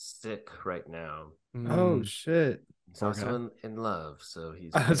is sick right now. Oh shit. He's Poor also guy. in love, so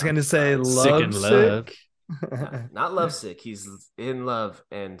he's. I was been gonna say outside. Sick in love love. sick. Not lovesick. He's in love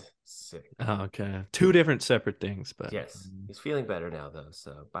and sick. Oh, okay. Two different separate things, but Yes, he's feeling better now though.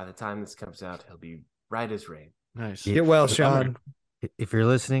 So by the time this comes out, he'll be right as rain. nice. Get well, Bummer. Sean. If you're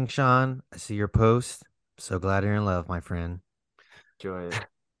listening, Sean, I see your post. So glad you're in love, my friend. Enjoy it.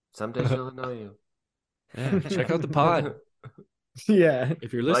 Someday she'll annoy you. Yeah, check out the pod Yeah.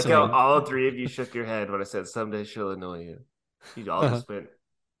 if you're Like listening. how all three of you shook your head when I said someday she'll annoy you. You all just went.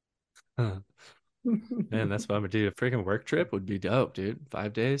 Man, that's what I'm gonna do. A freaking work trip would be dope, dude.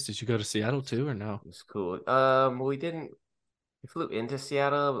 5 days. Did you go to Seattle too, or no? It was cool. We didn't. We flew into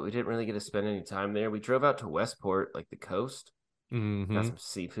Seattle, but we didn't really get to spend any time there. We drove out to Westport, like the coast. Mm-hmm. Got some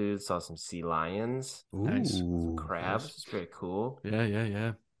seafood, saw some sea lions, Nice. some Ooh. crabs. It's pretty cool.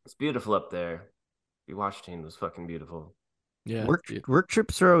 Yeah. It's beautiful up there. Washington was fucking beautiful. Yeah. Work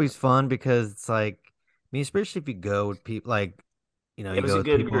trips are always fun because it's like, I mean, especially if you go with people like, you It you was go a with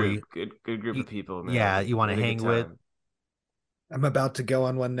good people group, good group you- of people, man. yeah, you wanna Really good hang with. time. I'm about to go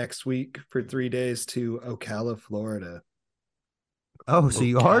on one next week for 3 days to Ocala, Florida. Oh, so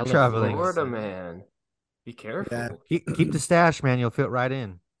you are Ocala, traveling. Florida, man. Be careful. Yeah. Keep the stash, man. You'll fit right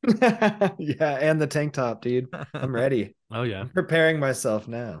in. Yeah, and the tank top, dude. I'm ready. Oh yeah. I'm preparing myself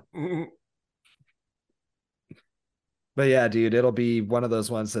now. But yeah, dude, it'll be one of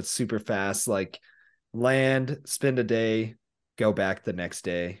those ones that's super fast, like land, spend a day, go back the next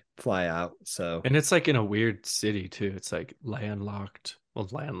day, fly out. So And it's like in a weird city too. It's like landlocked. Well,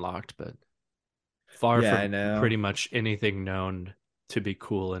 landlocked, but far Yeah, I from know. pretty much anything known to be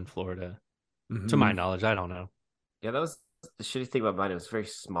cool in Florida. To Mhm. my knowledge, I don't know. Yeah, that was the shitty thing about mine. It was a very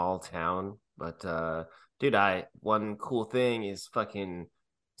small town, but dude, one cool thing is fucking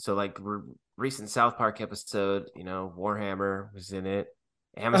so like recent South Park episode, Warhammer was in it.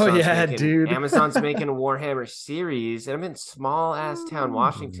 yeah, dude. Amazon's making a Warhammer series, and I'm in small ass town,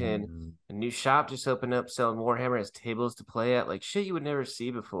 Washington. Mm. A new shop just opened up selling Warhammer, has tables to play at, like shit you would never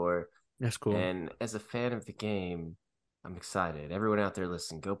see before. That's cool. And as a fan of the game, I'm excited. Everyone out there,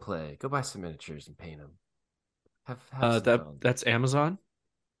 listen, go play, go buy some miniatures and paint them. Have some fun. That's Amazon.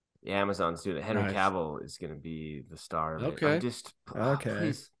 Yeah, Amazon's doing it. Henry Nice. Cavill is going to be the star of it. Okay. I'm just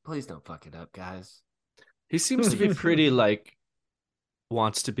Okay. please don't fuck it up, guys. He seems to be pretty like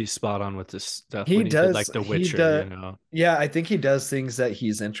wants to be spot on with this stuff. He when he did, does, like The he Witcher, does- Yeah, I think he does things that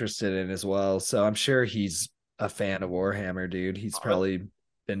he's interested in as well. So I'm sure he's a fan of Warhammer, dude. He's probably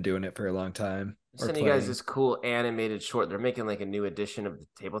been doing it for a long time. I'm sending you guys this cool animated short. They're making like a new edition of the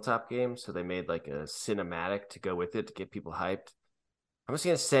tabletop game, so they made like a cinematic to go with it to get people hyped. I'm just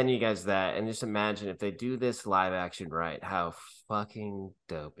gonna send you guys that, and just imagine if they do this live action right, how fucking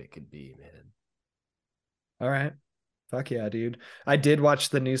dope it could be, man. All right. Fuck yeah, dude. I did watch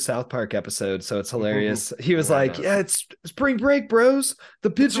the new South Park episode, so it's hilarious. He was Yeah, I like, know. yeah, it's spring break, bros. The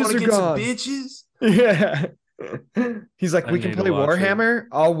Just bitches wanna are get some gone. bitches. Yeah. He's like, I we can need to play watch it. Warhammer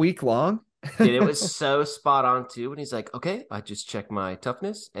all week long. Dude, it was so spot on too. When he's like, "Okay, I just checked my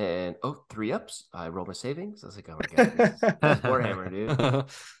toughness, and 3 ups. I roll my savings." I was like, "Oh my god, this is Warhammer,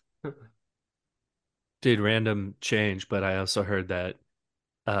 dude." Dude, random change, but I also heard that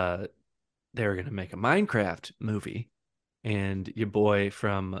they were gonna make a Minecraft movie, and your boy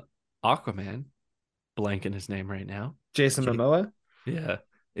from Aquaman, blanking his name right now, Jason Jake- Momoa. yeah,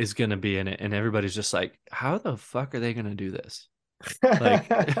 is gonna be in it, and everybody's just like, how the fuck are they gonna do this? Like,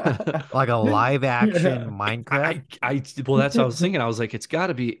 Like a live action Yeah. Minecraft. well, that's what I was thinking. I was like, it's got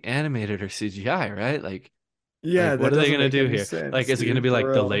to be animated or CGI, right? Like, Yeah, like, that what are they doesn't gonna make do any here? sense, Like, is it gonna dude, be for like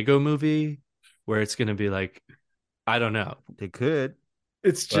the real. Lego movie, where it's gonna be like, I don't know. They could.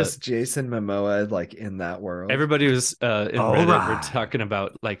 It's just Jason Momoa like in that world. Everybody was in All Reddit were right. talking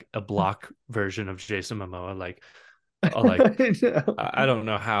about like a block version of Jason Momoa. Like, like I know. I don't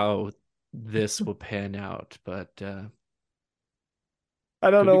know how this will pan out, but I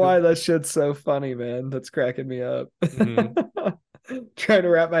don't Could know be why good. that shit's so funny, man. That's cracking me up. Mhm. Trying to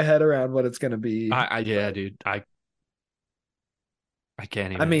wrap my head around what it's gonna be. yeah, But, dude, I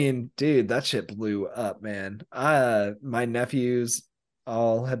can't even. I mean, dude, that shit blew up, man. My nephews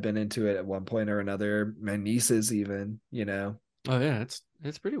all have been into it at one point or another. My nieces even, oh yeah,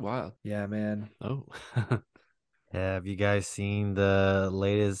 it's pretty wild. Yeah, man. Oh, Have you guys seen the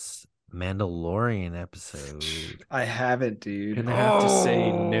latest Mandalorian episode? I haven't, dude. and I have to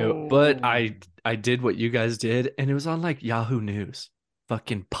say no, but Oh. I did what you guys did, and it was on like Yahoo News.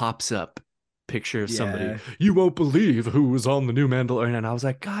 Fucking pops up picture of somebody. Yeah. You won't believe who was on the new Mandalorian, and I was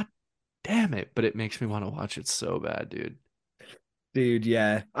like, God damn it! But it makes me want to watch it so bad, dude. Dude,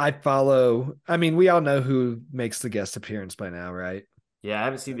 yeah. I mean, we all know who makes the guest appearance by now, right? Yeah, I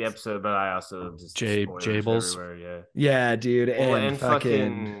haven't seen the episode, but I also just Jables. everywhere. Yeah, Yeah, dude. well, And and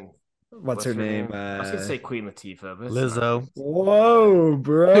fucking what's her name? I was gonna say Queen Latifah, but it's not Lizzo. Whoa,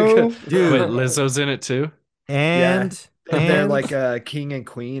 bro. Dude. Wait, Lizzo's in it too? And They're like a king and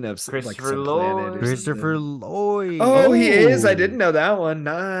queen of like Christopher some planet or Lloyd. Christopher something. Lloyd. Oh, he is. I Oh. didn't know that one.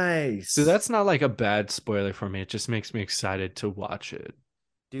 Nice. So that's not like a bad spoiler for me. It just makes me excited to watch it.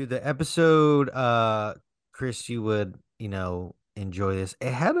 Dude, the episode, Chris, you would, enjoy this.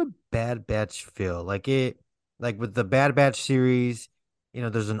 It had a Bad Batch feel. Like with the Bad Batch series,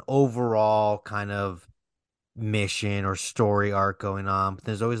 there's an overall kind of mission or story arc going on, but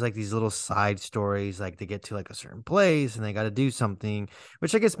there's always like these little side stories, like they get to like a certain place and they got to do something,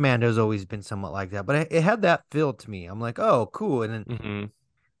 which I guess Mando's always been somewhat like that, but it had that feel to me. I'm like, oh, cool. And then Hmm.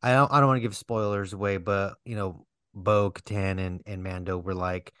 I don't want to give spoilers away, but Bo Katan and Mando were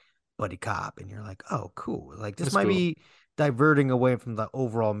like buddy cop, and you're like, oh, cool. Like this That's might cool. be diverting away from the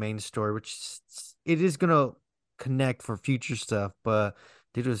overall main story, which it is gonna connect for future stuff, but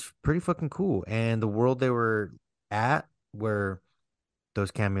dude, it was pretty fucking cool. And the world they were at, where those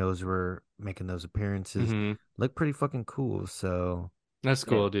cameos were making those appearances, Hmm. looked pretty fucking cool. So That's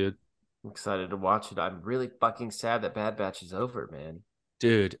cool, dude. I'm excited to watch it. I'm really fucking sad that Bad Batch is over, man.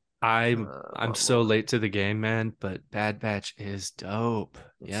 Dude, I'm want so more. late to the game, man, but Bad Batch is dope.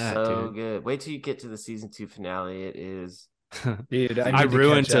 It's Yeah, so dude. good. Wait till you get to the season 2 finale. It is. Dude, I I need to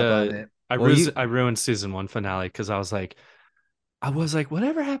ruined catch up on it. I ruined season 1 finale because I was like,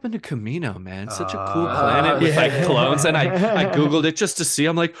 whatever happened to Camino, man? Such a cool planet with like yeah. clones. And I Googled it just to see.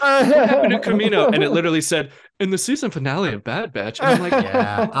 I'm like, what happened to Camino? And it literally said in the season finale of Bad Batch. And I'm like,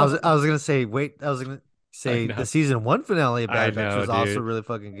 yeah, I was gonna say, I was gonna say know. the season 1 finale of I Bad Batch know, was also dude. really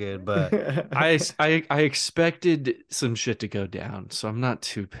fucking good, but I expected some shit to go down, so I'm not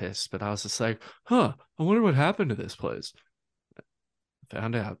too pissed. But I was just like, I wonder what happened to this place.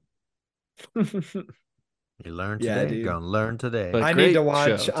 Found out. you learn Yeah, today, dude. gonna learn today. But I need to great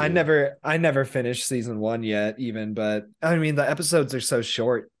watch. show, I dude. never finished season 1 yet, even, but I mean the episodes are so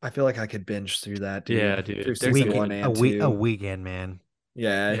short. I feel like I could binge through that, dude. Yeah, dude. Through They're season good. 1 a and week, 2. a weekend, man.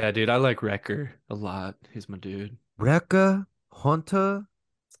 Yeah. Yeah, dude. I like Wrecker a lot. He's my dude. Rekka, Hunter,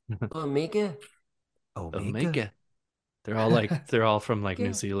 Omega. Omega. They're all from like New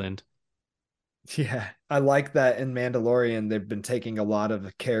Yeah. Zealand. Yeah, I like that in Mandalorian. They've been taking a lot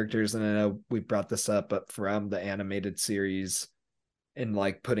of characters, and I know we brought this up, but from the animated series, and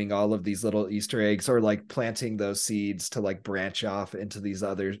like putting all of these little Easter eggs or like planting those seeds to like branch off into these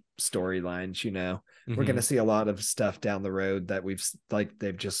other storylines. We're gonna Mhm. see a lot of stuff down the road that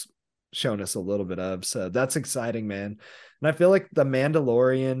they've just shown us a little bit of. So that's exciting, man. And I feel like the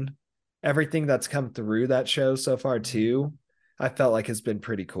Mandalorian, everything that's come through that show so far too, I felt like has been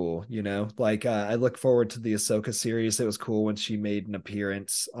pretty cool. Like I look forward to the Ahsoka series. It was cool when she made an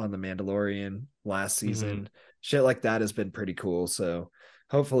appearance on the Mandalorian last season. Shit like that has been pretty cool. So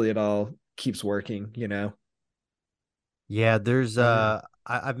hopefully it all keeps working. Yeah, there's Yeah.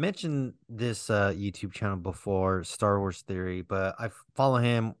 I've mentioned this YouTube channel before, Star Wars Theory, but I follow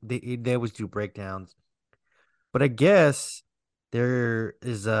him. They always do breakdowns. But I guess there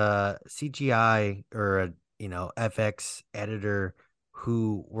is a CGI or a FX editor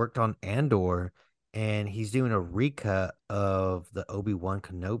who worked on Andor, and he's doing a recut of the Obi-Wan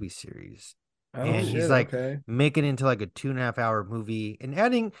Kenobi series. Oh And he's shit. like Okay. making it into like a 2.5 hour movie and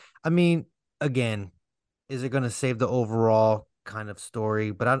adding, I mean, again, is it going to save the overall kind of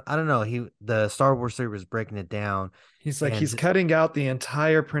story? But I don't know. The Star Wars series was breaking it down, He's like, and he's cutting out the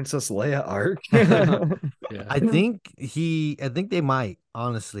entire Princess Leia arc. Yeah. I think they might,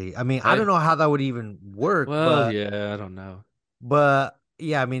 honestly. I mean, I don't know how that would even work, Well, yeah, I don't know. but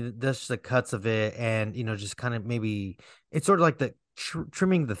yeah, I mean, that's the cuts of it, and just kind of maybe it's sort of like the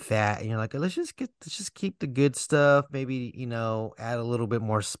trimming the fat, and you're like, let's just keep the good stuff. Maybe add a little bit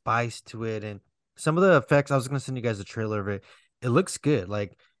more spice to it, and some of the effects. I was gonna send you guys a trailer of it. It looks good.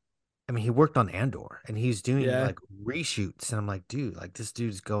 Like, I mean, he worked on Andor, and he's doing Yeah. like reshoots, and I'm like, dude, like this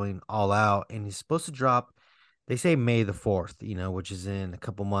dude's going all out, and he's supposed to drop. They say May the 4th, which is in a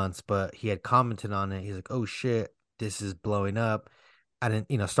couple months, but he had commented on it. He's like, oh shit, this is blowing up. I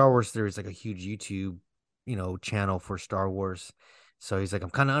didn't, Star Wars Theory is like a huge YouTube, channel for Star Wars. So he's like, I'm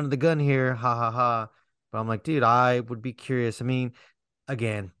kind of under the gun here. Ha ha ha. But I'm like, dude, I would be curious. I mean,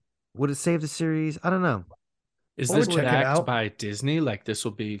 again, would it save the series? I don't know. Is I would this check it backed out. by Disney? Like this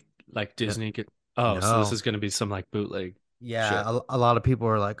will be like Disney get. Oh, so No. this is going to be some like bootleg. Yeah, shit. a lot of people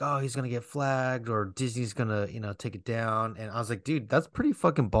are like, "Oh, he's gonna get flagged, or Disney's gonna, take it down." And I was like, "Dude, that's pretty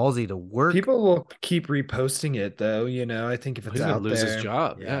fucking ballsy to work." People will keep reposting it though. I think if Well, it's he's going to out lose his there,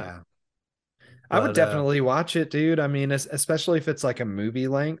 job. Yeah. Yeah, I would but definitely watch it, dude. I mean, especially if it's like a movie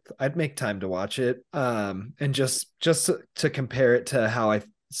length, I'd make time to watch it. And just to compare it to how I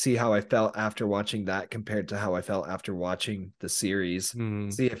see how I felt after watching that compared to how I felt after watching the series. Hmm.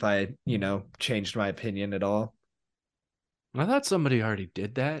 See if I, changed my opinion at all. I thought somebody already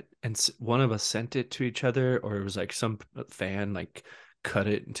did that, and one of us sent it to each other, or it was like some fan like cut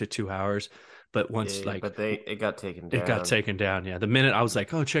it into 2 hours. But once Yeah, like but it got taken it got down. taken down, yeah. The minute I was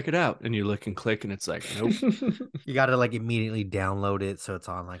like, "Oh, check it out," and you look and click, and it's like, nope. You got to like immediately download it so it's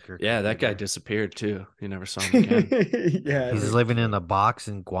on like your Yeah, that guy computer. disappeared too. You never saw him again. Yeah, He's living in a box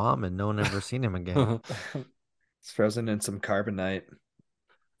in Guam and no one ever seen him again. it's frozen in some carbonite.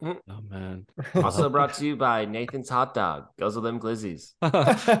 Mm. Oh man. Also brought to you by Nathan's Hot Dog. Guzzle them glizzies.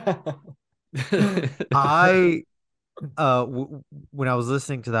 I when I was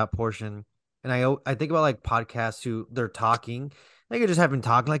listening to that portion, and I think about like podcasts who they're talking, they could just have been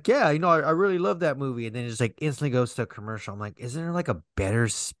talking like, yeah, I really love that movie, and then it just like instantly goes to a commercial. I'm like, isn't there like a better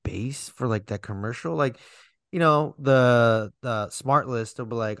space for like that commercial? Like, the smart list will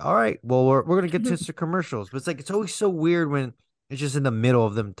be like, all right, well we're gonna get to the commercials, but it's like it's always so weird when it's just in the middle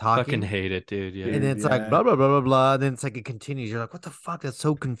of them Fucking talking. hate it, dude. Yeah. And then it's like Yeah. blah blah blah blah blah. And then it's like it continues. You're like, what the fuck? That's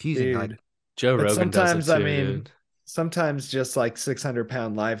so confusing. Like, Dude. Joe But Rogan does it sometimes, too, I mean, dude. sometimes just like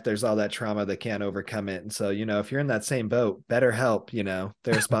 600-pound life, there's all that trauma they can't overcome it. And so, if you're in that same boat, BetterHelp,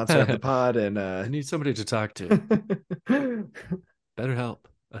 they're a sponsor of the pod. And I need somebody to talk to. BetterHelp,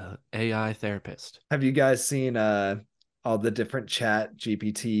 AI therapist. have you guys seen all the different chat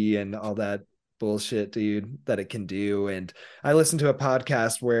GPT and all that bullshit, dude, that it can do? And I listened to a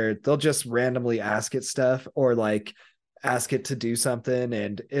podcast where they'll just randomly ask it stuff or like ask it to do something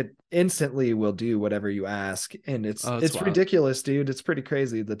and it instantly will do whatever you ask. And it's wild. ridiculous, dude. It's pretty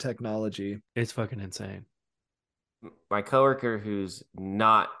crazy, the technology. It's fucking insane. My coworker who's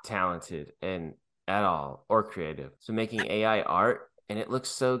not talented and at all or creative, so making AI art and it looks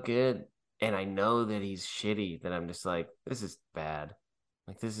so good. And I know that he's shitty that I'm just like, this is bad.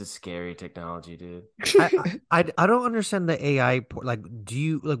 Like, this is scary technology, dude. I don't understand the AI. Like, do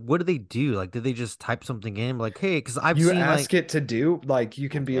you like what do they do? Like, did they just type something in? Like, hey, because I've You seen ask like it to do like you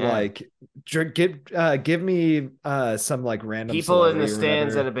can be Yeah. like give me some like random People in the celebrity or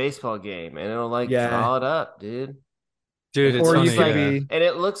stands whatever. at a baseball game, and it'll like Yeah. draw it up, dude. Dude, it's Or funny. you could like, yeah. be and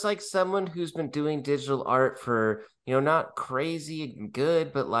it looks like someone who's been doing digital art for, not crazy and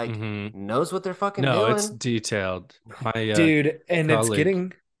good, but like Mhm. knows what they're fucking No, doing. it's detailed. My dude, and it's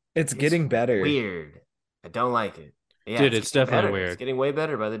colleague. getting better. Weird. I don't like it. Yeah, Dude, it's getting definitely better. It's weird. getting way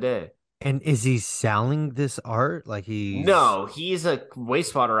better by the day. and is he selling this art? Like he's No, he's a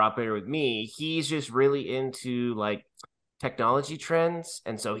wastewater operator with me. He's just really into like technology trends.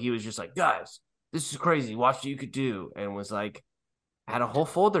 And so he was just like, guys, this is crazy. Watch what you could do. And was like, had a whole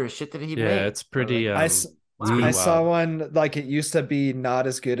folder of shit that he'd Yeah, made. it's pretty I it's I pretty saw wild. one like it used to be not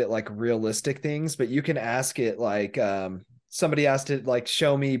as good at like realistic things, but you can ask it like somebody asked it like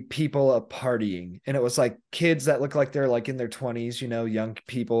show me people partying and it was like kids that look like they're like in their 20s, young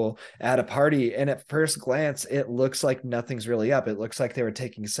people at a party, and at first glance it looks like nothing's really up. It looks like they were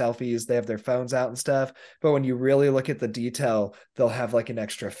taking selfies, they have their phones out and stuff, but when you really look at the detail, they'll have like an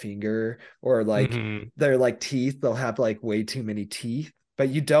extra finger or like Mhm. their like teeth, they'll have like way too many teeth, but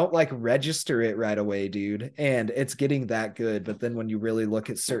you don't like register it right away, dude. And it's getting that good. But then when you really look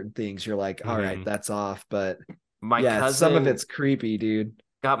at certain things, you're like, all right, Mhm. that's off. But My yeah, some of cousin it's creepy, dude.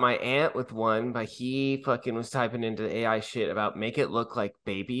 got my aunt with one, but he fucking was typing into AI shit about make it look like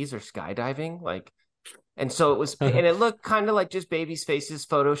babies or skydiving. Like, and so it was, and it looked kind of like just babies' faces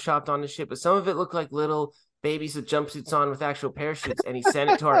photoshopped on the shit, but some of it looked like little babies with jumpsuits on with actual parachutes. And he sent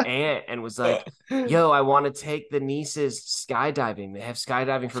it to our aunt and was like, yo, I want to take the nieces skydiving. They have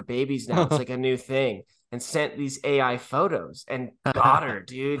skydiving for babies now. It's like a new thing. And sent these AI photos and got her,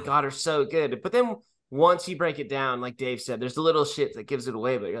 dude. Got her so good. But then once you break it down, like Dave said, there's the little shit that gives it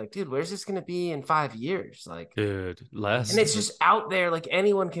away. But you're like, dude, where's this going to be in 5 years? Like, Dude, less. and it's just out there. Like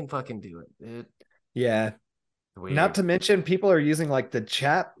anyone can fucking do it, dude. Yeah. Weird. Not to mention people are using like the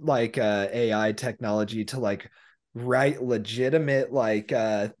chat like AI technology to like write legitimate like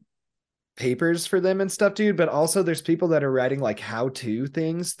papers for them and stuff, dude. But also there's people that are writing like how-to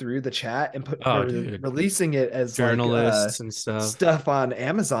things through the chat and Dude. releasing it as Journalists and like stuff. stuff on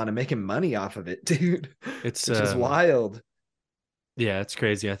Amazon and making money off of it, dude. It's which is wild. Yeah, it's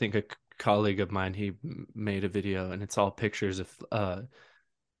crazy. I think a colleague of mine, he made a video and it's all pictures of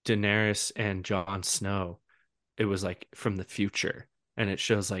Daenerys and Jon Snow. It was like from the future, and it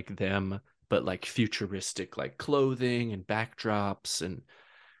shows like them, but like futuristic, like clothing and backdrops, and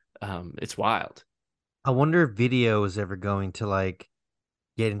it's wild. I wonder if video is ever going to like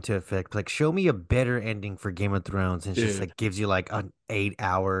get into effect. Like, show me a better ending for Game of Thrones, and it's just Dude. like gives you like an 8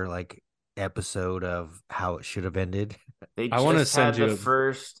 hour like episode of how it should have ended. They I wanna just send had the you a-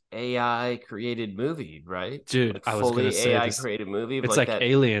 first AI created movie, right? Dude, Like I was gonna fully say AI this. created movie of It's like like that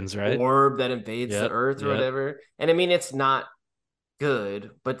Aliens, right? orb that invades the Yep, Earth or yep. whatever. And I mean, it's not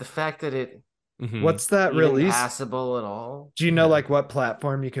good, but the fact that it Mhm. What's that even release? passable at all. Do you know Yeah. like what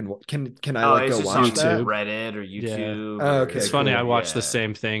platform you can I Oh, like it's go just watch on that? YouTube. Reddit or Yeah. YouTube. Oh, or- okay, It's funny. cool. I watched the yeah.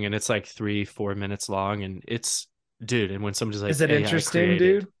 same thing, and it's like 3-4 minutes long, and it's dude. And when somebody's like Is it AI interesting,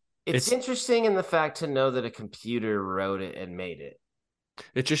 created, dude? It's it's interesting in the fact to know that a computer wrote it and made it.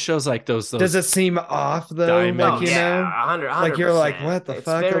 it just shows like those Does it seem off though? diamond- Oh Like, you yeah, know, 100, like you're like, 100%. what the It's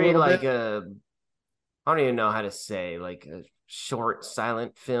fuck? A very little like bit. I don't even know how to say, like a short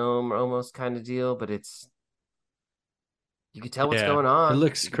silent film almost kind of deal, but you can tell what's Yeah, going it on.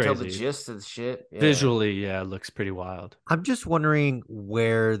 looks You can tell the crazy. gist of the shit. Yeah. Visually. Yeah, it looks pretty wild. I'm just wondering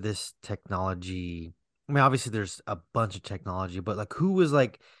where this technology. I mean, obviously, there's a bunch of technology, but like, who was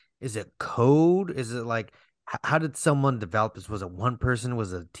like, is it code? Is it like, how did someone develop this? Was it one person?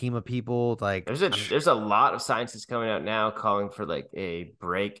 Was it a team of people? Like, There's a lot of scientists coming out now calling for like a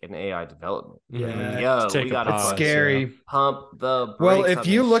break in AI development. Yeah. Like, yo, Take we a gotta It's pause, fucking scary. pump the Well, brakes if on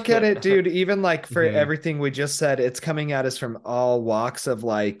you this look at shit. it, dude, even like for Mhm. everything we just said, it's coming at us from all walks of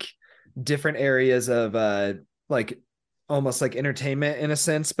like different areas of like almost like entertainment in a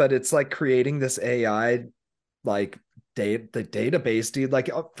sense, but it's like creating this AI like the database, dude, like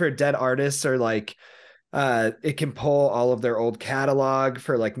for dead artists or like it can pull all of their old catalog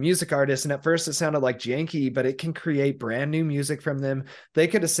for like music artists, and at first it sounded like janky, but it can create brand new music from them. They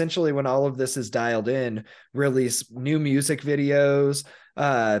could essentially, when all of this is dialed in, release new music videos.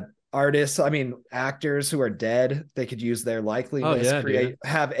 Artists, I mean actors who are dead, they could use their Oh likeliness, yeah, create, dude.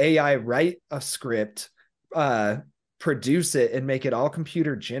 have AI write a script, uh produce it, and make it all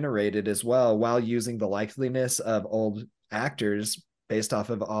computer generated as well, while using the likeliness of old actors based off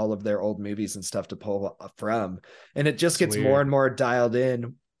of all of their old movies and stuff to pull from. And it just It's gets more weird. and more dialed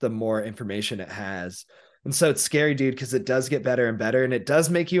in the more information it has. And so it's scary, dude, because it does get better and better. And it does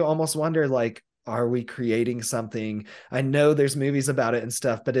make you almost wonder, like, are we creating something? I know there's movies about it and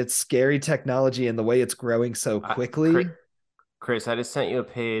stuff, but it's scary technology and the way it's growing so quickly. Chris, I just sent you a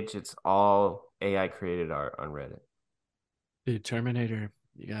page. It's all AI created art on Reddit. Dude, Terminator.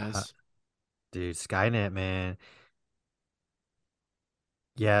 You uh, guys. dude, Skynet, man.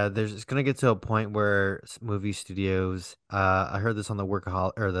 Yeah, it's gonna get to a point where movie studios. I heard this on the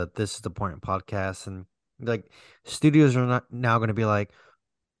Workaholic or the This Is the Point podcast, and like studios are not now gonna be like,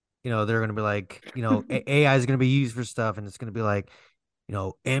 they're gonna be like, AI is gonna be used for stuff, and it's gonna be like,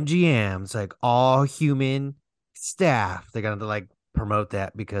 MGM. It's like all human staff. They're gonna like promote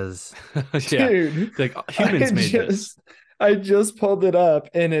that because Yeah, Dude, like humans made this. I just pulled it up,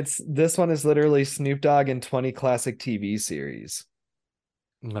 and this one is literally Snoop Dogg in 20 classic TV series.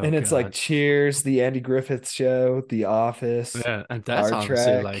 Oh And it's like god. Cheers, The Andy Griffith Show, The Office, Yeah, and that's Star honestly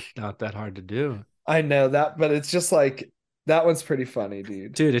Trek. like not that hard to do. I know that, but it's just like that one's pretty funny,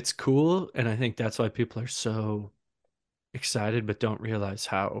 dude. Dude, it's cool, and I think that's why people are so excited but don't realize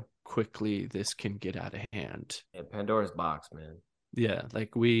how quickly this can get out of hand. Yeah, Pandora's box, man. Yeah,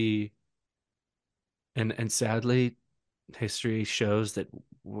 like we and sadly history shows that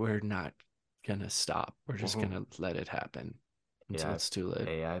we're not gonna stop. We're just Mhm. gonna let it happen until Yeah, it's too late.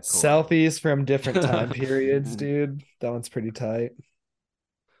 AI porn. Selfies from different time periods, dude. That one's pretty tight.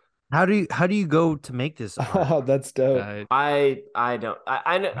 how do you go to make this art? Oh, that's dope. I don't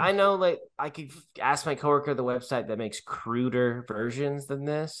I know like I could ask my coworker the website that makes cruder versions than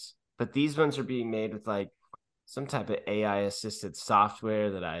this, but these ones are being made with like some type of AI assisted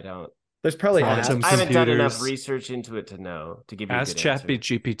software that I don't. There's probably Quantum apps. I haven't done enough computers. research into it to know to give you a Ask good answer.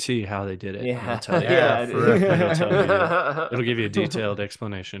 ChatGPT how they did it. And Yeah, it'll tell you. Yeah, for real. It'll tell you. It'll give you a detailed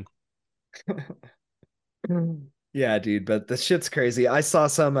explanation. Yeah, dude, but the shit's crazy. I saw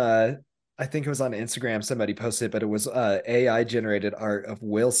some I think it was on Instagram, somebody posted it, but it was AI generated art of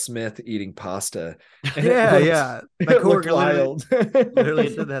Will Smith eating pasta. And Yeah, it yeah. My looked coworker wild. literally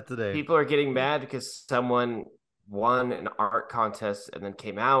Dude, said that today. People are getting mad because someone won an art contest and then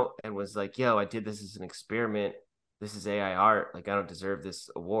came out and was like, yo, I did this as an experiment. This is AI art. Like, I don't deserve this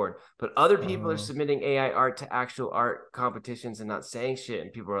award. But other people Oh. are submitting AI art to actual art competitions and not saying shit.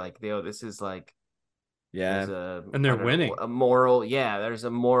 And people are like, yo, this is like, Yeah. there's And they're I don't know, winning. a moral. Yeah, there's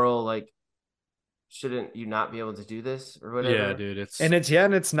a moral, like, shouldn't you not be able to do this or whatever? Yeah, dude. And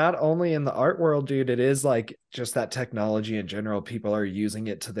it's not only in the art world, dude. It is like just that technology in general. People are using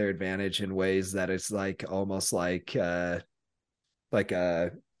it to their advantage in ways that it's like almost like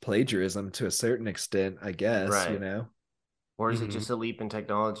plagiarism to a certain extent, I guess, Right. Or is it Mhm. just a leap in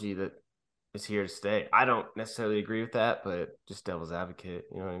technology that is here to stay? I don't necessarily agree with that, but just devil's advocate,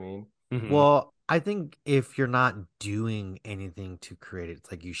 you know what I mean? Mhm. Well, I think if you're not doing anything to create it, it's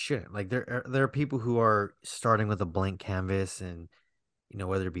like you shouldn't. Like there are people who are starting with a blank canvas, and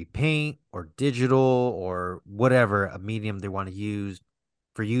whether it be paint or digital or whatever a medium they want to use,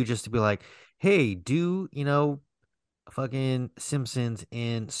 for you just to be like, hey, do fucking Simpsons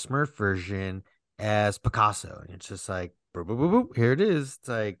in Smurf version as Picasso, and it's just like boop, boop, boop, boop, here it is. It's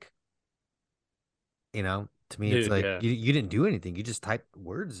like, to me, it's Dude, like yeah. you didn't do anything. You just typed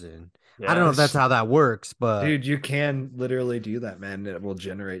words in. I Yeah. don't know if that's how that works, but Dude, you can literally do that, man. It will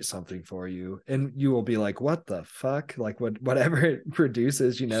generate something for you, and you will be like, "What the fuck?" Like whatever it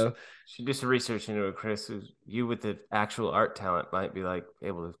produces, Should do some research into it, Chris. You with the actual art talent might be like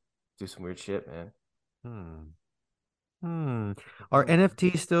able to do some weird shit, man. Are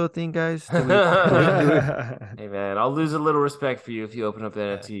NFTs still a thing, guys? Do we, Hey man, I'll lose a little respect for you if you open up an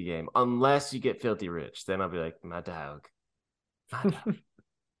NFT game, unless you get filthy rich. Then I'll be like, my dog, my dog.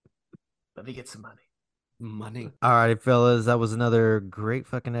 Let me get some money. Money. All right, fellas, that was another great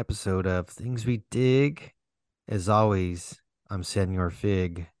fucking episode of Things We Dig. As always, I'm Senor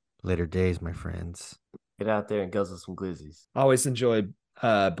Fig. Later days, my friends. Get out there and guzzle some glizzies. Always enjoy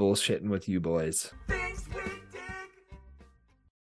bullshitting with you boys. Things we